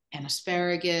cheese and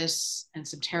asparagus and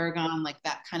some tarragon, like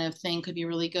that kind of thing could be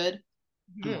really good.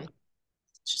 Um, Mhm.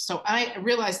 so I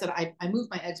realized that I moved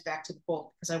my eggs back to the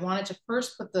bowl because I wanted to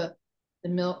first put the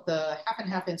milk, the half and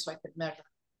half in so I could measure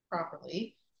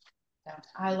properly down to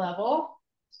eye level.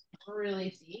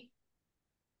 Really see.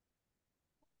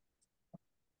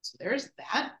 So there's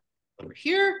that. Over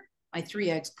here, my 3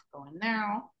 eggs go in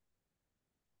now.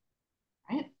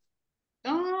 Right.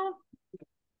 Oh,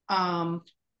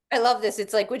 I love this.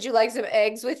 It's like, would you like some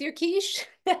eggs with your quiche?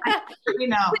 I, you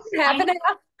know, Half I and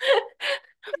half.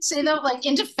 say though, like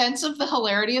in defense of the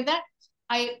hilarity of that,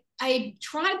 I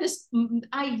tried this.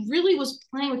 I really was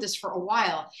playing with this for a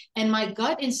while, and my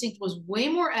gut instinct was way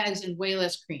more eggs and way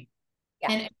less cream.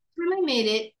 Yeah. And every time I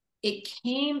made it,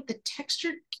 the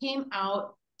texture came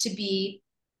out to be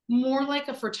more like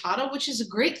a frittata, which is a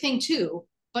great thing too.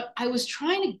 But I was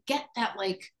trying to get that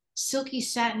like silky,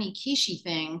 satiny quiche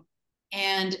thing,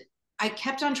 and I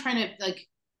kept on trying to like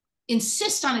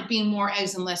insist on it being more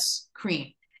eggs and less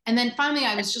cream. And then finally,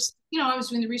 I was just, I was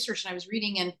doing the research and I was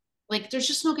reading, and like, there's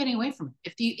just no getting away from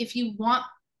it. If you want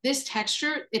this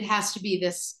texture, it has to be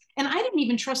this. And I didn't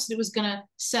even trust that it was gonna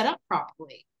set up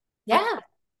properly. But Yeah.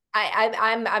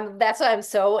 I'm that's why I'm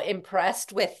so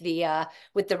impressed with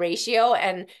the ratio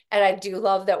and I do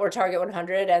love that we're target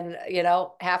 100 and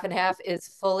half and half is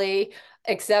fully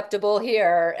acceptable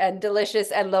here and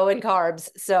delicious and low in carbs.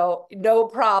 So no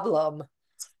problem.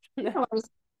 I was,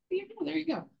 there you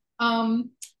go.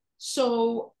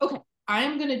 So okay,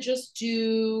 I'm gonna just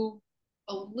do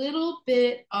a little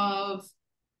bit of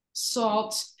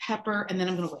salt, pepper, and then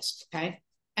I'm gonna whisk. Okay.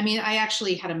 I mean, I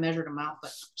actually had a measured amount,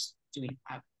 but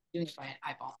I'm doing it by an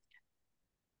eyeball.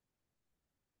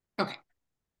 Okay.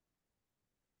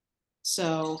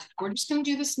 So we're just gonna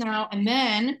do this now, and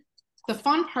then the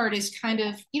fun part is kind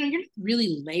of, you're not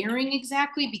really layering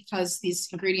exactly because these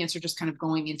ingredients are just kind of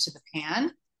going into the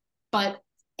pan. But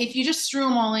if you just threw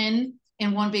them all in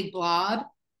one big blob,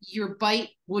 your bite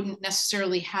wouldn't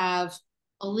necessarily have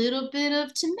a little bit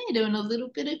of tomato and a little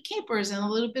bit of capers and a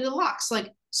little bit of lox. Like,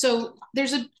 so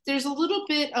there's a little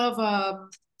bit of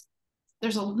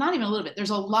not even a little bit, there's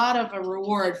a lot of a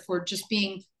reward for just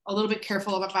being a little bit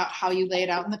careful about how you lay it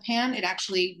out in the pan. It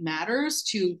actually matters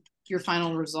to your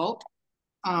final result.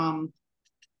 Um,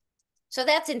 So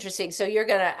that's interesting. So you're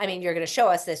gonna show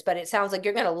us this, but it sounds like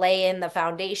you're gonna lay in the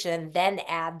foundation and then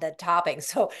add the toppings.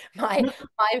 So my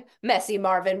messy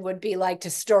Marvin would be like to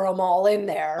stir them all in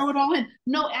there. throw it all in.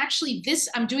 No, actually,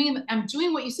 I'm doing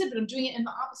what you said, but I'm doing it in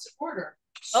the opposite order.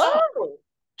 So Oh,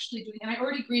 actually doing, and I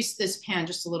already greased this pan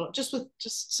just a little, just with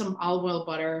just some olive oil,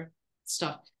 butter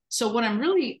stuff. So what I'm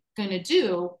really gonna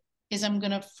do is I'm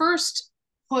gonna first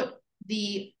put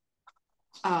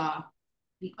uh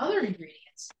the other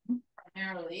ingredients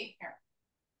primarily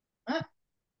here.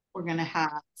 We're gonna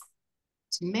have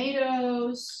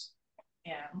tomatoes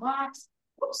and lox,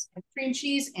 and cream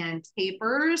cheese and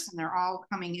capers, and they're all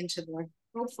coming into the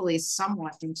hopefully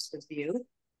somewhat into the view.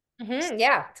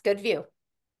 yeah, it's good view.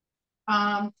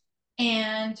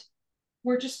 And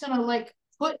we're just gonna like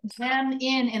put them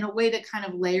in a way that kind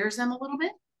of layers them a little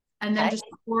bit, and then Okay. just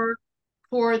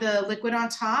pour the liquid on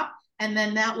top, and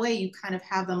then that way you kind of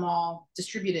have them all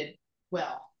distributed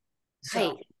well.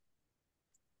 So Right.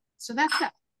 so that's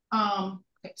that.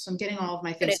 Okay, so I'm getting all of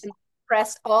my Gonna things.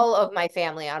 impress all of my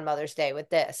family on Mother's Day with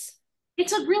this.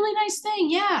 It's a really nice thing.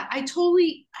 Yeah, I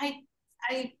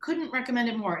couldn't recommend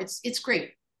it more. It's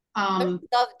great. Um,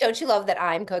 Don't you love that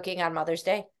I'm cooking on Mother's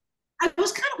Day? I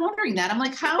was kind of wondering that. I'm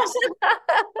like, how is that?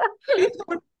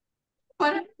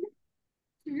 But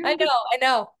I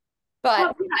know. But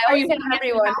well, I are always you have having it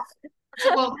everyone.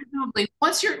 well, probably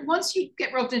once you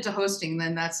get roped into hosting,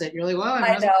 then that's it. You're like, well, I I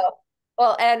might as well. know.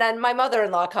 Well, and then my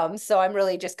mother-in-law comes, so I'm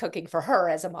really just cooking for her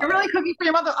as a You're mother. really cooking for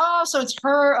your mother. Oh, so it's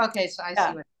her. Okay, so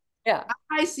Yeah. Yeah.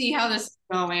 I see how this is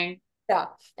going. Yeah.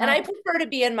 And Uh, I prefer to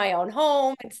be in my own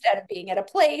home instead of being at a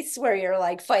place where you're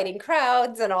like fighting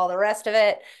crowds and all the rest of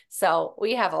it. So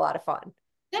we have a lot of fun.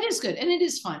 that is good, and it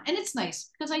is fun, and it's nice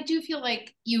because I do feel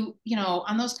like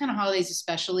on those kind of holidays,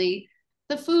 especially,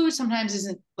 the food sometimes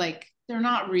isn't like they're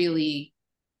not really.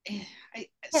 Yeah.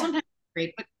 Sometimes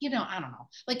great, but I don't know.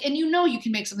 Like, and you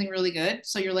can make something really good,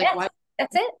 so you're like, Yes. why?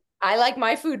 That's it. I like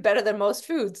my food better than most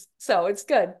foods, so it's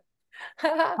good. Um,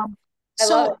 I love it.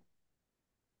 so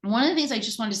one of the things I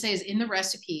just wanted to say is in the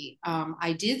recipe,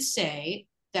 I did say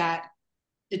that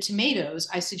the tomatoes,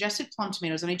 I suggested plum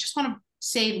tomatoes, and I just want to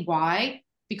say why,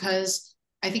 because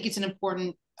I think it's an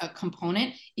important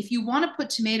component. If you want to put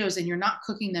tomatoes and you're not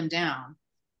cooking them down,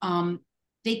 um,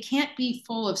 they can't be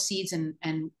full of seeds and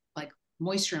like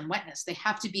moisture and wetness. They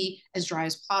have to be as dry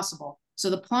as possible. So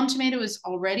the plum tomato is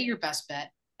already your best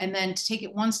bet. And then to take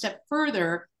it one step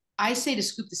further, I say to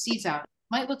scoop the seeds out. It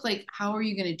might look like, how are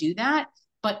you going to do that?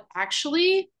 But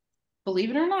actually,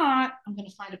 believe it or not, I'm going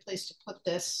to find a place to put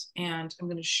this and I'm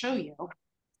going to show you.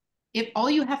 If all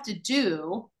you have to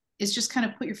do is just kind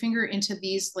of put your finger into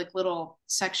these like little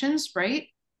sections, right?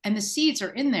 And the seeds are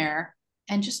in there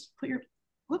and just put your,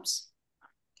 whoops,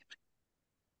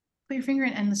 put your finger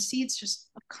in and the seeds just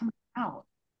come out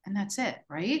and that's it,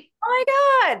 right? Oh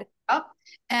my God. Up.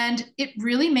 And it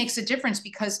really makes a difference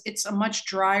because it's a much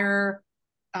drier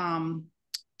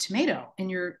tomato in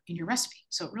your recipe.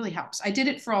 So it really helps. I did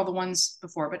it for all the ones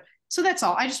before, but so that's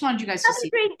all. I just wanted you guys to Another see.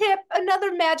 great tip.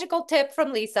 Another magical tip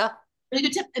from Lisa. Really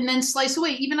good tip. And then slice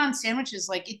away, even on sandwiches.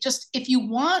 Like it just, if you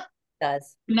want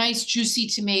Does. a nice juicy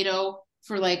tomato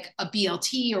for like a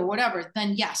BLT or whatever,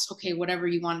 then yes, okay, whatever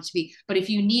you want it to be. But if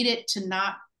you need it to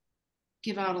not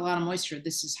give out a lot of moisture,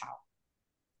 this is how.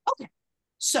 Okay.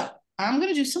 So I'm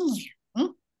gonna do some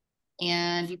layering,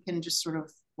 and you can just sort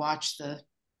of watch the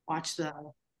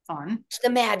fun, The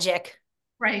magic.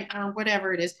 right, or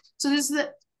whatever it is. So this is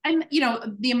I'm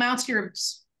the amounts here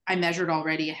I measured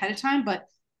already ahead of time, but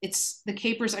it's the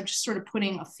capers. I'm just sort of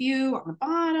putting a few on the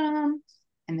bottom,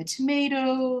 and the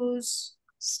tomatoes.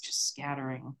 It's just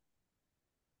scattering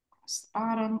across the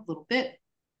bottom a little bit.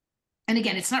 And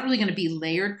again, it's not really going to be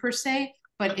layered per se,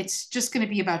 but it's just going to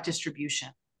be about distribution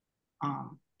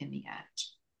in the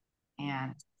end.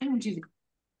 And I'm going to do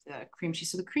the cream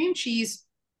cheese. So the cream cheese,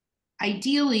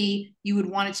 ideally, you would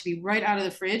want it to be right out of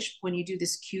the fridge when you do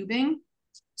this cubing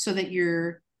so that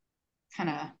you're kind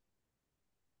of,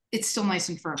 it's still nice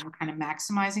and firm. We're kind of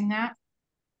maximizing that.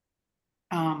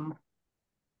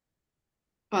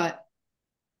 But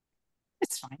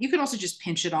it's fine. You can also just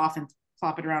pinch it off and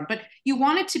flop it around, but you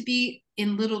want it to be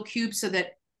in little cubes so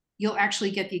that you'll actually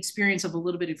get the experience of a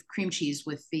little bit of cream cheese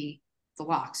with the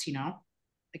lox,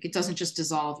 like it doesn't just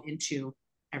dissolve into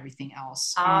everything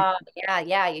else.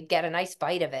 Yeah, you'd get a nice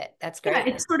bite of it. That's Yeah,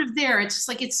 great. it's sort of there. It's just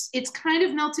like it's kind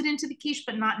of melted into the quiche,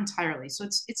 but not entirely. So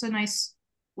it's a nice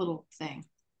little thing.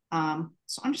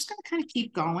 So I'm just gonna kind of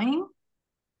keep going.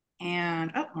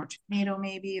 And more tomato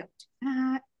maybe. I'll do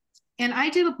that. And I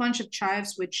did a bunch of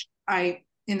chives, which I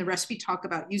in the recipe talk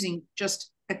about using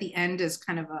just at the end as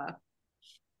kind of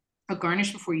a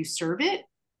garnish before you serve it.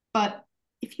 But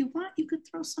if you want, you could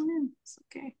throw some in. It's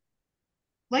okay.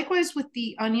 Likewise with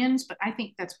the onions, but I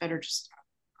think that's better just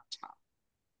on top.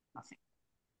 Nothing.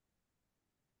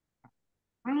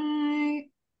 Right.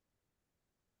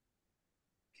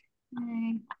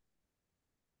 Okay.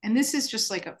 And this is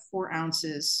just like 4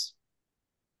 ounces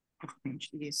of cream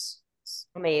cheese.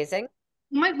 Amazing. It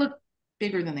might look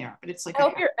bigger than they are, but it's like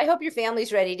I hope your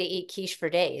family's ready to eat quiche for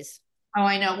days. Oh,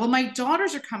 I know. Well, my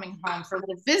daughters are coming home for a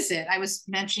little visit. I was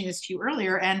mentioning this to you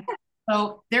earlier, and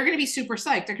so they're going to be super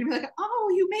psyched. They're going to be like,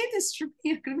 "Oh, you made this for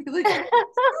me." I'm going to be like,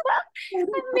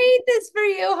 I made this for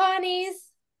you, honeys.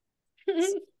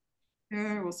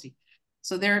 We'll see.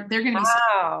 So they're going to be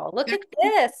Wow, look at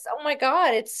this. Oh my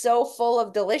God, it's so full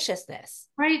of deliciousness.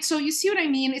 right. So you see what I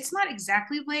mean? It's not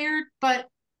exactly layered, but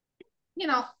you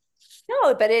know,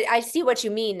 No, but I see what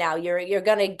you mean now. You're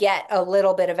gonna get a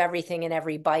little bit of everything in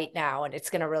every bite now, and it's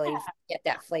gonna really get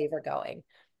that flavor going.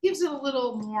 gives it a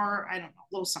little more, I don't know,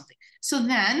 a little something. So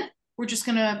then we're just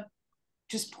going to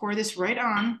just pour this right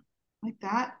on like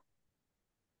that.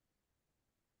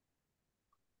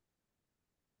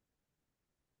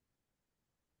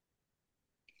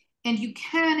 And you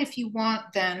can, if you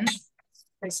want, then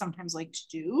I sometimes like to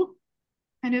do,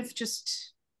 kind of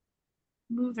just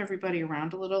move everybody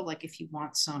around a little. Like if you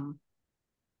want some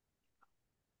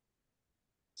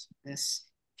this.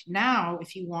 Now,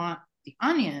 if you want the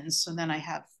onions, so then I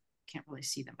have, can't really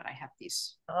see them, but I have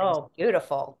these. Oh,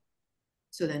 beautiful.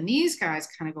 So then these guys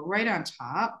kind of go right on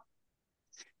top.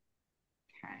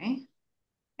 Okay.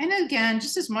 And again,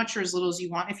 just as much or as little as you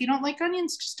want. If you don't like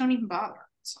onions, just don't even bother.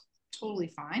 It's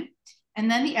totally fine. And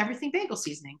then the everything bagel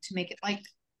seasoning to make it like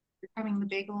you're having the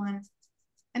bagel in.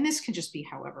 And this can just be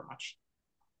however much,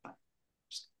 but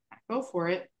just go for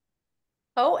it.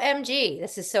 OMG,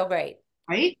 this is so great.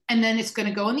 Right. And then it's going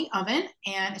to go in the oven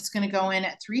and it's going to go in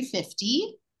at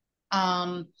 350.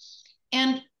 And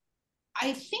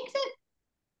I think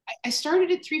that I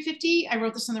started at 350. I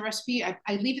wrote this on the recipe. I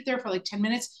leave it there for like 10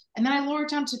 minutes and then I lower it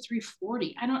down to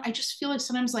 340. I just feel like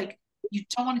sometimes like you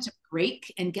don't want it to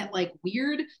break and get like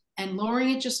weird, and lowering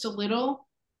it just a little.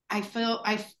 I feel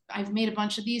I've made a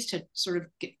bunch of these to sort of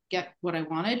get what I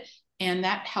wanted, and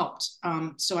that helped.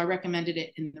 So I recommended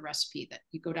it in the recipe that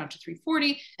you go down to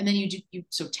 340 and then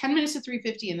so 10 minutes at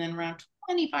 350 and then around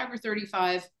 25 or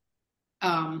 35.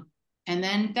 And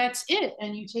then that's it.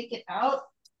 And you take it out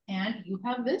and you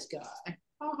have this guy.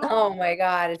 Oh my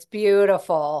God, it's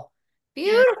beautiful. And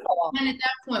Beautiful. then at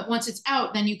that point, once it's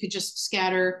out, then you could just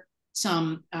scatter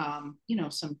some,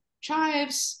 some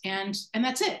chives, and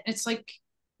that's it. It's like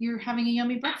you're having a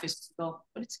yummy breakfast, but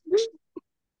it's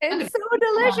It's good. so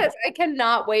delicious. I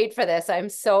cannot wait for this. I'm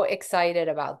so excited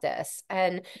about this.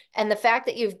 And the fact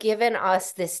that you've given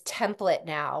us this template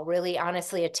now, really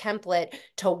honestly, a template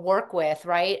to work with,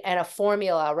 right? And a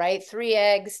formula, right? 3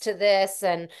 eggs to this,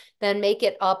 and then make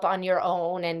it up on your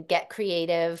own and get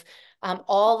creative.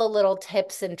 All the little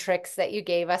tips and tricks that you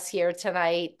gave us here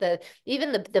tonight,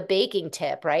 even the baking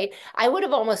tip, right? I would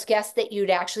have almost guessed that you'd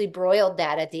actually broiled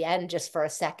that at the end just for a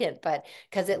second, but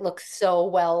because it looks so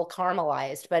well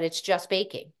caramelized, but it's just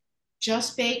baking.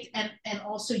 Just baked, and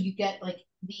also you get like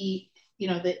the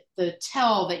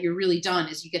tell that you're really done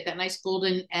is you get that nice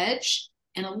golden edge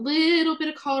and a little bit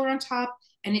of color on top,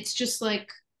 and it's just like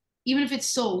even if it's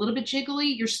still a little bit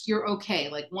jiggly, you're okay.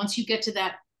 Like once you get to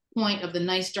that point of the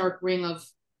nice dark ring of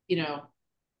you know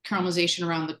caramelization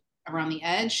around the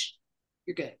edge,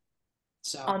 you're good.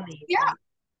 So yeah, Amazing. yeah.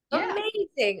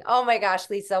 Amazing. Oh my gosh,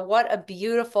 Lisa, what a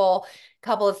beautiful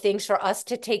couple of things for us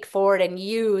to take forward and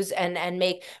use and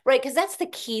make, right? Because that's the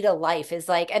key to life is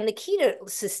like, and the key to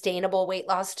sustainable weight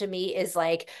loss to me is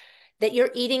like that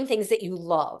you're eating things that you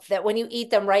love, that when you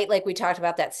eat them, right? Like we talked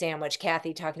about that sandwich,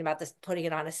 Kathy talking about this, putting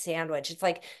it on a sandwich. It's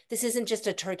like, this isn't just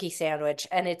a turkey sandwich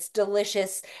and it's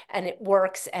delicious and it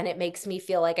works and it makes me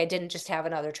feel like I didn't just have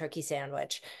another turkey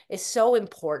sandwich. It's so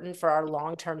important for our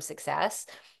long-term success.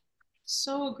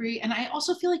 So agree. And I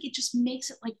also feel like it just makes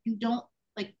it like you don't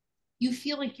like you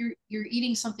feel like you're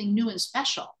eating something new and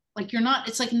special. Like you're not,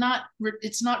 it's like not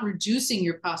it's not reducing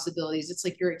your possibilities. It's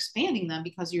like you're expanding them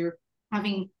because you're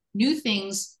having new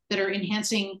things that are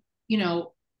enhancing, the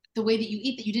way that you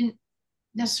eat that you didn't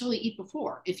necessarily eat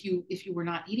before if you were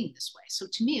not eating this way. So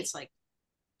to me it's like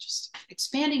just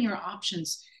expanding your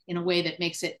options in a way that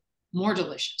makes it more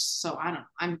delicious. So I don't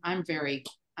know. I'm totally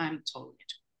into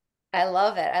it. I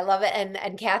love it. I love it.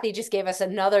 And Kathy just gave us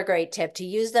another great tip to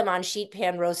use them on sheet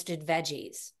pan roasted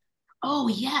veggies. Oh,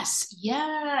 yes.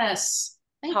 Yes.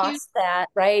 Thank you. Toss that,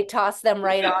 right? Toss them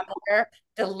right on there.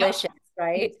 Yep, Delicious,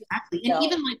 right? exactly. And So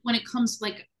even like when it comes,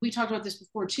 like we talked about this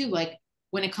before too, like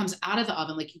when it comes out of the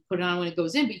oven, like you put it on when it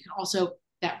goes in, but you can also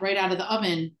that right out of the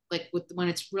oven, like when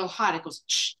it's real hot, it goes,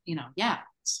 yeah.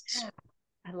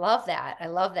 I love that. I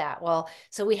love that. Well,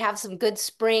 so we have some good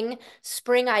spring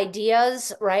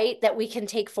ideas, right, that we can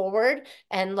take forward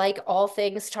and like all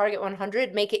things Target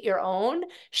 100, make it your own.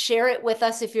 Share it with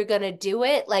us if you're going to do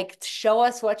it. Like show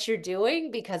us what you're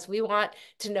doing because we want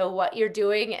to know what you're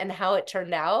doing and how it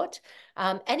turned out.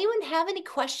 Anyone have any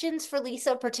questions for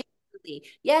Lisa particularly?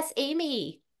 Yes,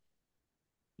 Amy.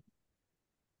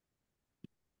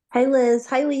 Hi, Liz.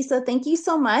 Hi, Lisa. Thank you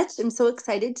so much. I'm so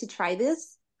excited to try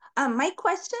this. My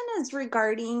question is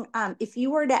regarding if you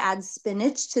were to add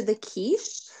spinach to the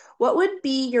quiche, what would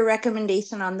be your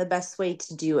recommendation on the best way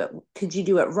to do it? Could you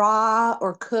do it raw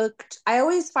or cooked? I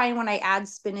always find when I add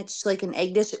spinach to like an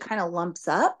egg dish, it kind of lumps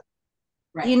up,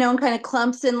 Right. and kind of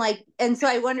clumps in like, and so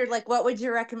I wondered like, what would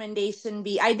your recommendation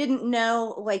be? I didn't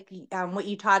know like what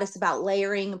you taught us about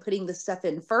layering and putting the stuff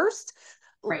in first.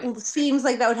 Right. Seems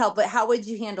like that would help, but how would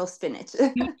you handle spinach?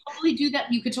 You would totally do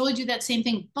that. You could totally do that same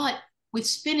thing, but with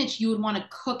spinach, you would want to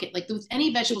cook it. Like with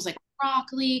any vegetables, like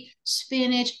broccoli,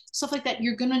 spinach, stuff like that,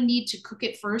 you're gonna need to cook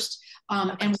it first.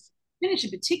 Okay. And with spinach in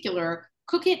particular,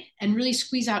 cook it and really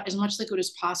squeeze out as much liquid as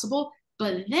possible.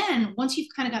 But then once you've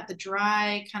kind of got the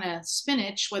dry kind of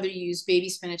spinach, whether you use baby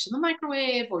spinach in the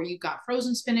microwave or you've got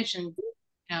frozen spinach and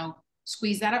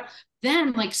squeeze that up,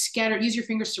 then like use your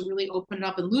fingers to really open it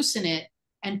up and loosen it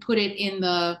and put it in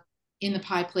the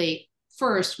pie plate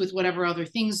first with whatever other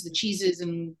things, the cheeses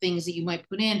and things that you might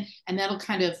put in, and that'll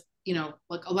kind of,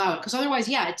 like allow it. Because otherwise,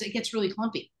 yeah, it gets really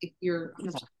clumpy. You're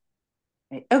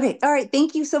Okay. All right.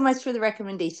 Thank you so much for the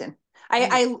recommendation.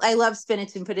 I love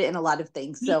spinach and put it in a lot of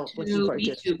things. me So looking too, forward to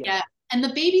me it. too. Yeah. And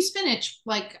the baby spinach,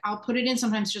 like I'll put it in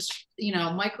sometimes just,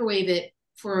 microwave it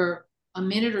for a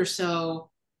minute or so,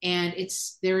 and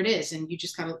there it is. And you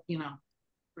just gotta,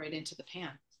 right into the pan.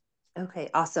 Okay.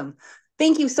 Awesome.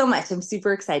 Thank you so much. I'm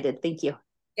super excited. Thank you.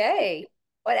 Yay.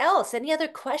 What else? Any other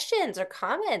questions or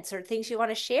comments or things you want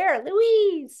to share?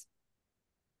 Louise.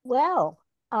 Well,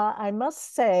 I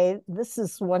must say, this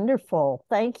is wonderful.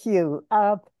 Thank you.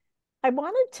 I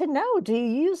wanted to know, do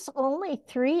you use only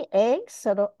 3 eggs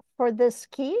for this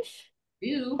quiche?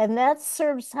 Do. And that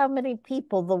serves how many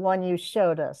people, the one you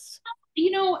showed us?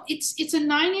 It's a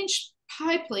 9-inch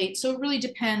pie plate, so it really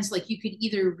depends. Like you could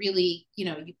either really,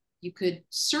 you could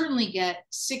certainly get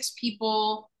 6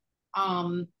 people.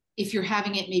 If you're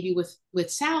having it maybe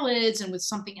with salads and with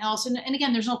something else. And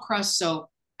again, there's no crust, so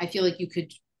I feel like you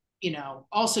could,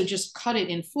 also just cut it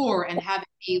in 4 and have it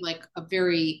be like a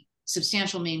very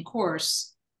substantial main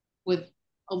course with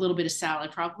a little bit of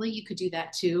salad. Probably you could do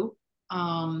that too.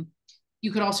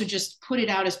 You could also just put it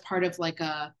out as part of like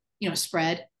a,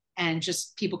 spread, and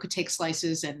just people could take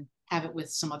slices and have it with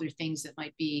some other things that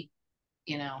might be,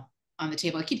 on the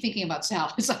table. I keep thinking about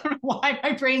salads. I don't know why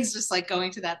my brain's just like going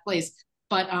to that place.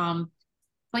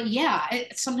 But yeah,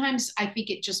 sometimes I think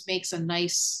it just makes a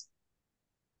nice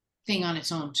thing on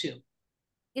its own too.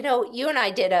 You and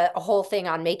I did a whole thing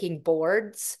on making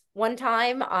boards one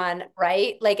time on,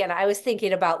 right? Like, and I was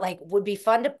thinking about like, would be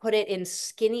fun to put it in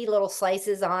skinny little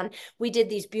slices on. We did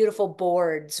these beautiful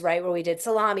boards, right? Where we did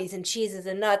salamis and cheeses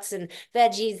and nuts and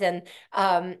veggies and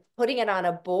putting it on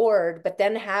a board, but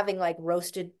then having like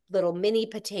roasted little mini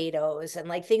potatoes and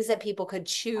like things that people could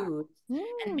choose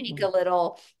and make a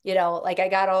little, like I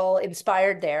got all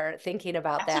inspired there thinking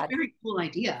about That's that. a very cool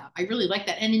idea. I really like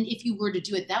that. And if you were to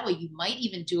do it that way, you might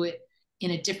even do it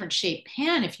in a different shaped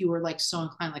pan if you were like so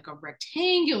inclined, like a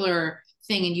rectangular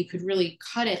thing, and you could really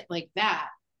cut it like that.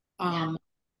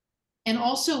 And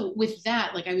also with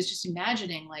that, like I was just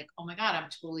imagining like, oh my God, I'm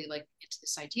totally like into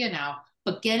this idea now,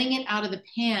 but getting it out of the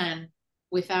pan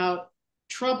without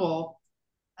trouble,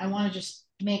 I want to just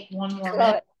make one more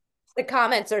minute. The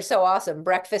comments are so awesome.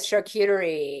 Breakfast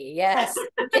charcuterie. Yes.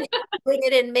 And bring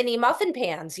it in mini muffin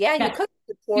pans. Yeah, you could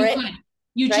for it.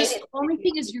 You right? just, the only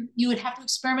thing is you would have to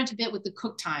experiment a bit with the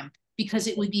cook time because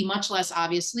it would be much less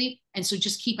obviously. And so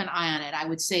just keep an eye on it. I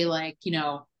would say like,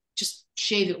 just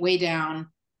shave it way down.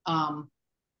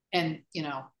 And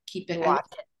keep it. I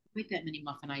like that mini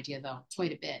muffin idea though,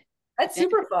 quite a bit. That's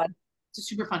super fun. It's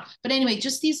super fun. But anyway,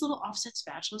 just these little offset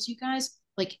spatulas, you guys,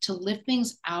 like to lift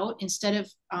things out instead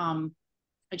of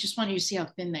I just want you to see how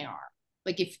thin they are.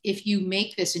 Like if you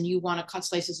make this and you want to cut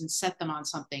slices and set them on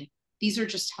something, these are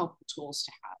just helpful tools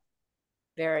to have.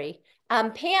 Very.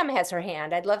 Pam has her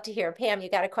hand. I'd love to hear. Pam, you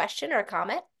got a question or a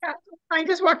comment? I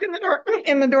just walked in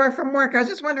the door from work. I was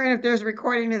just wondering if there's a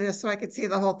recording of this so I could see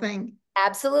the whole thing.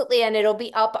 Absolutely. And it'll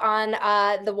be up on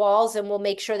the walls, and we'll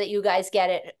make sure that you guys get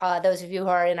it. Those of you who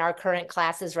are in our current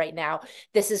classes right now,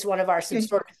 this is one of our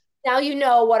subscriptions. Now you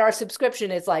know what our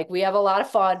subscription is like. We have a lot of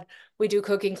fun. We do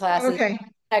cooking classes,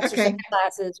 exercise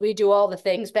classes. We do all the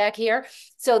things back here.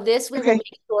 So this we will make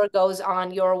sure goes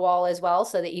on your wall as well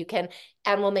so that you can,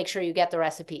 and we'll make sure you get the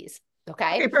recipes.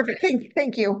 Okay. Okay, perfect.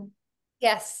 Thank you.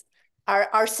 Yes.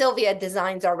 Our Sylvia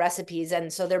designs our recipes,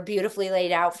 and so they're beautifully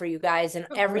laid out for you guys, and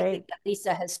everything that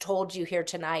Lisa has told you here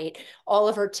tonight, all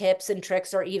of her tips and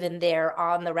tricks are even there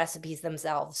on the recipes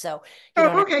themselves. So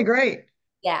okay, great.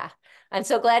 Yeah. I'm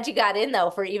so glad you got in though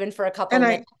for a couple of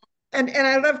minutes. And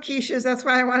I love quiches. That's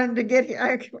why I wanted to get here.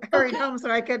 I hurried home so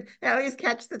I could at least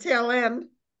catch the tail end.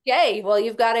 Yay. Well,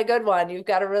 you've got a good one. You've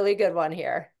got a really good one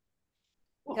here.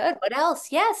 Good. What else?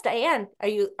 Yes, Diane. Are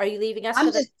you leaving us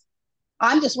for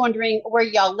I'm just wondering where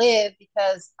y'all live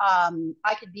because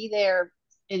I could be there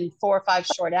in 4 or 5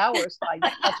 short hours.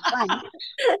 So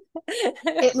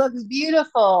it looks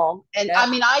beautiful. And I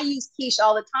mean, I use quiche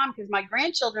all the time because my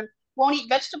grandchildren won't eat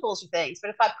vegetables or things. But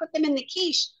if I put them in the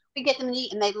quiche, we get them to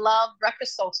eat, and they love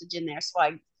breakfast sausage in there. So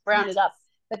I brown it up.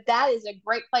 But that is a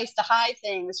great place to hide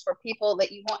things for people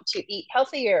that you want to eat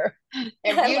healthier and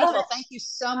beautiful. Thank you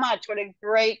so much. What a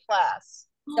great class.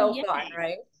 So fun,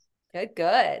 right?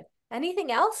 Good.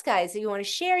 Anything else, guys, that you want to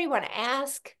share, you want to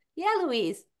ask? Yeah,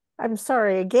 Louise. I'm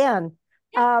sorry again.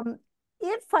 Yeah.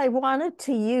 If I wanted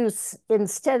to use,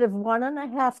 instead of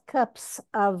 1.5 cups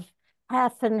of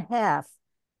half and half,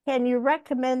 can you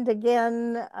recommend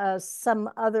again some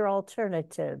other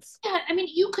alternatives? Yeah, I mean,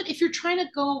 you could, if you're trying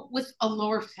to go with a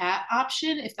lower fat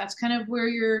option, if that's kind of where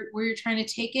you're trying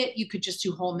to take it, you could just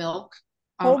do whole milk.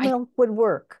 Whole milk would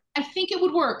work. I think it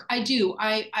would work. I do.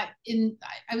 I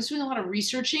was doing a lot of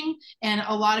researching, and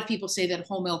a lot of people say that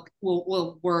whole milk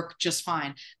will work just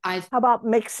fine. How about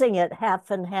mixing it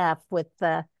half and half with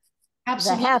the half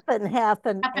and half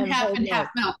and half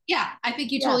milk? Yeah, I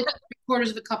think you totally got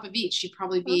 3/4 of a cup of each. You'd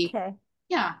probably be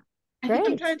yeah. Great.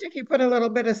 Sometimes if you put a little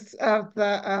bit of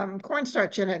the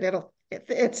cornstarch in it,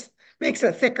 it makes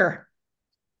it thicker.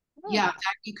 Yeah,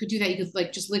 you could do that. You could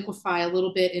like just liquefy a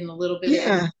little bit in a little bit.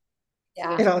 Yeah,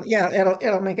 Yeah.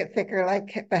 it'll make it thicker,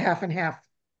 like the half and half.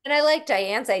 And I like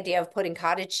Diane's idea of putting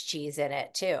cottage cheese in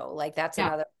it too. Like that's Yeah.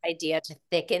 another idea to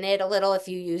thicken it a little. If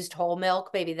you used whole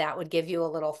milk, maybe that would give you a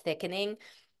little thickening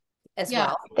as Yeah.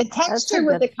 well. The That's a texture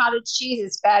with good. the cottage cheese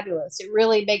is fabulous. It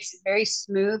really makes it very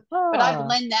smooth, but I Oh,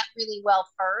 blend that really well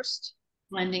first.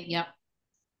 Blending. Yep.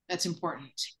 That's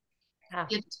important. Yeah.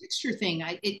 The texture thing,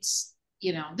 it's,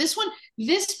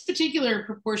 this particular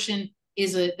proportion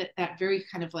is that very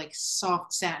kind of like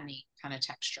soft, satiny kind of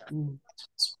texture.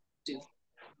 Do.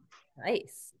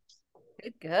 Nice.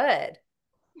 Good, good.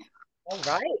 All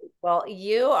right. Well,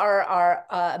 you are our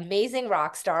amazing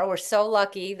rock star. We're so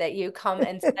lucky that you come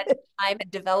and spend time and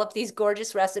develop these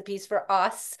gorgeous recipes for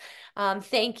us.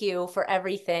 Thank you for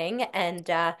everything. And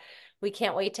we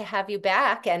can't wait to have you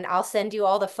back. And I'll send you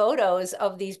all the photos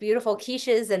of these beautiful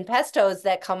quiches and pestos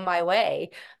that come my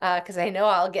way, because I know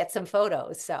I'll get some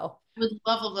photos. So I would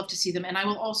love to see them. And I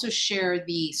will also share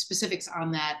the specifics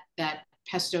on that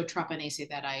pesto trapanese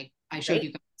that I showed great. you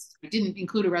guys. I didn't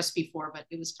include a recipe for, but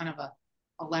it was kind of a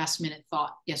last minute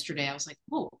thought yesterday. I was like,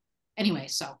 oh, anyway,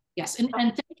 so yes. And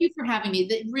thank you for having me.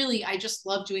 That really, I just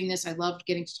love doing this. I loved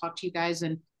getting to talk to you guys,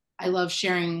 and I love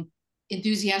sharing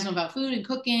enthusiasm about food and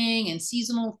cooking and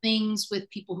seasonal things with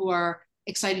people who are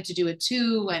excited to do it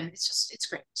too. And it's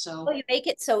great. So Well, you make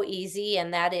it so easy,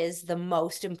 and that is the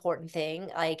most important thing,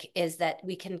 like, is that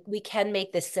we can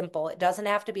make this simple. It doesn't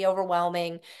have to be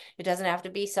overwhelming. It doesn't have to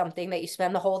be something that you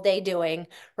spend the whole day doing,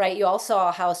 right? You all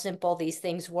saw how simple these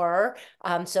things were.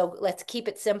 So let's keep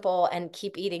it simple and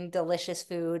keep eating delicious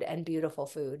food and beautiful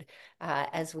food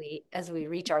as we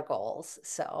reach our goals.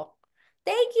 So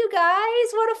thank you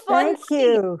guys. What a fun thank night.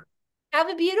 you. Have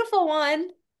a beautiful one.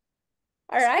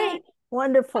 All right.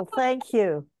 Wonderful. Thank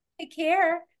you. Take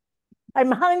care.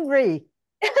 I'm hungry.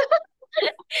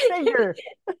 Sugar.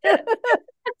 Go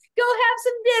have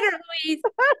some dinner, Louise.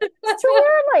 It's too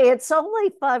early. It's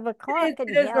only 5 o'clock in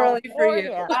It is early for you.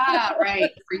 California.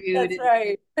 right for you. That's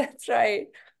right. That's right.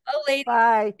 Oh, lady,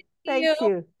 Bye. see you. Thank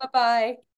you. Bye-bye.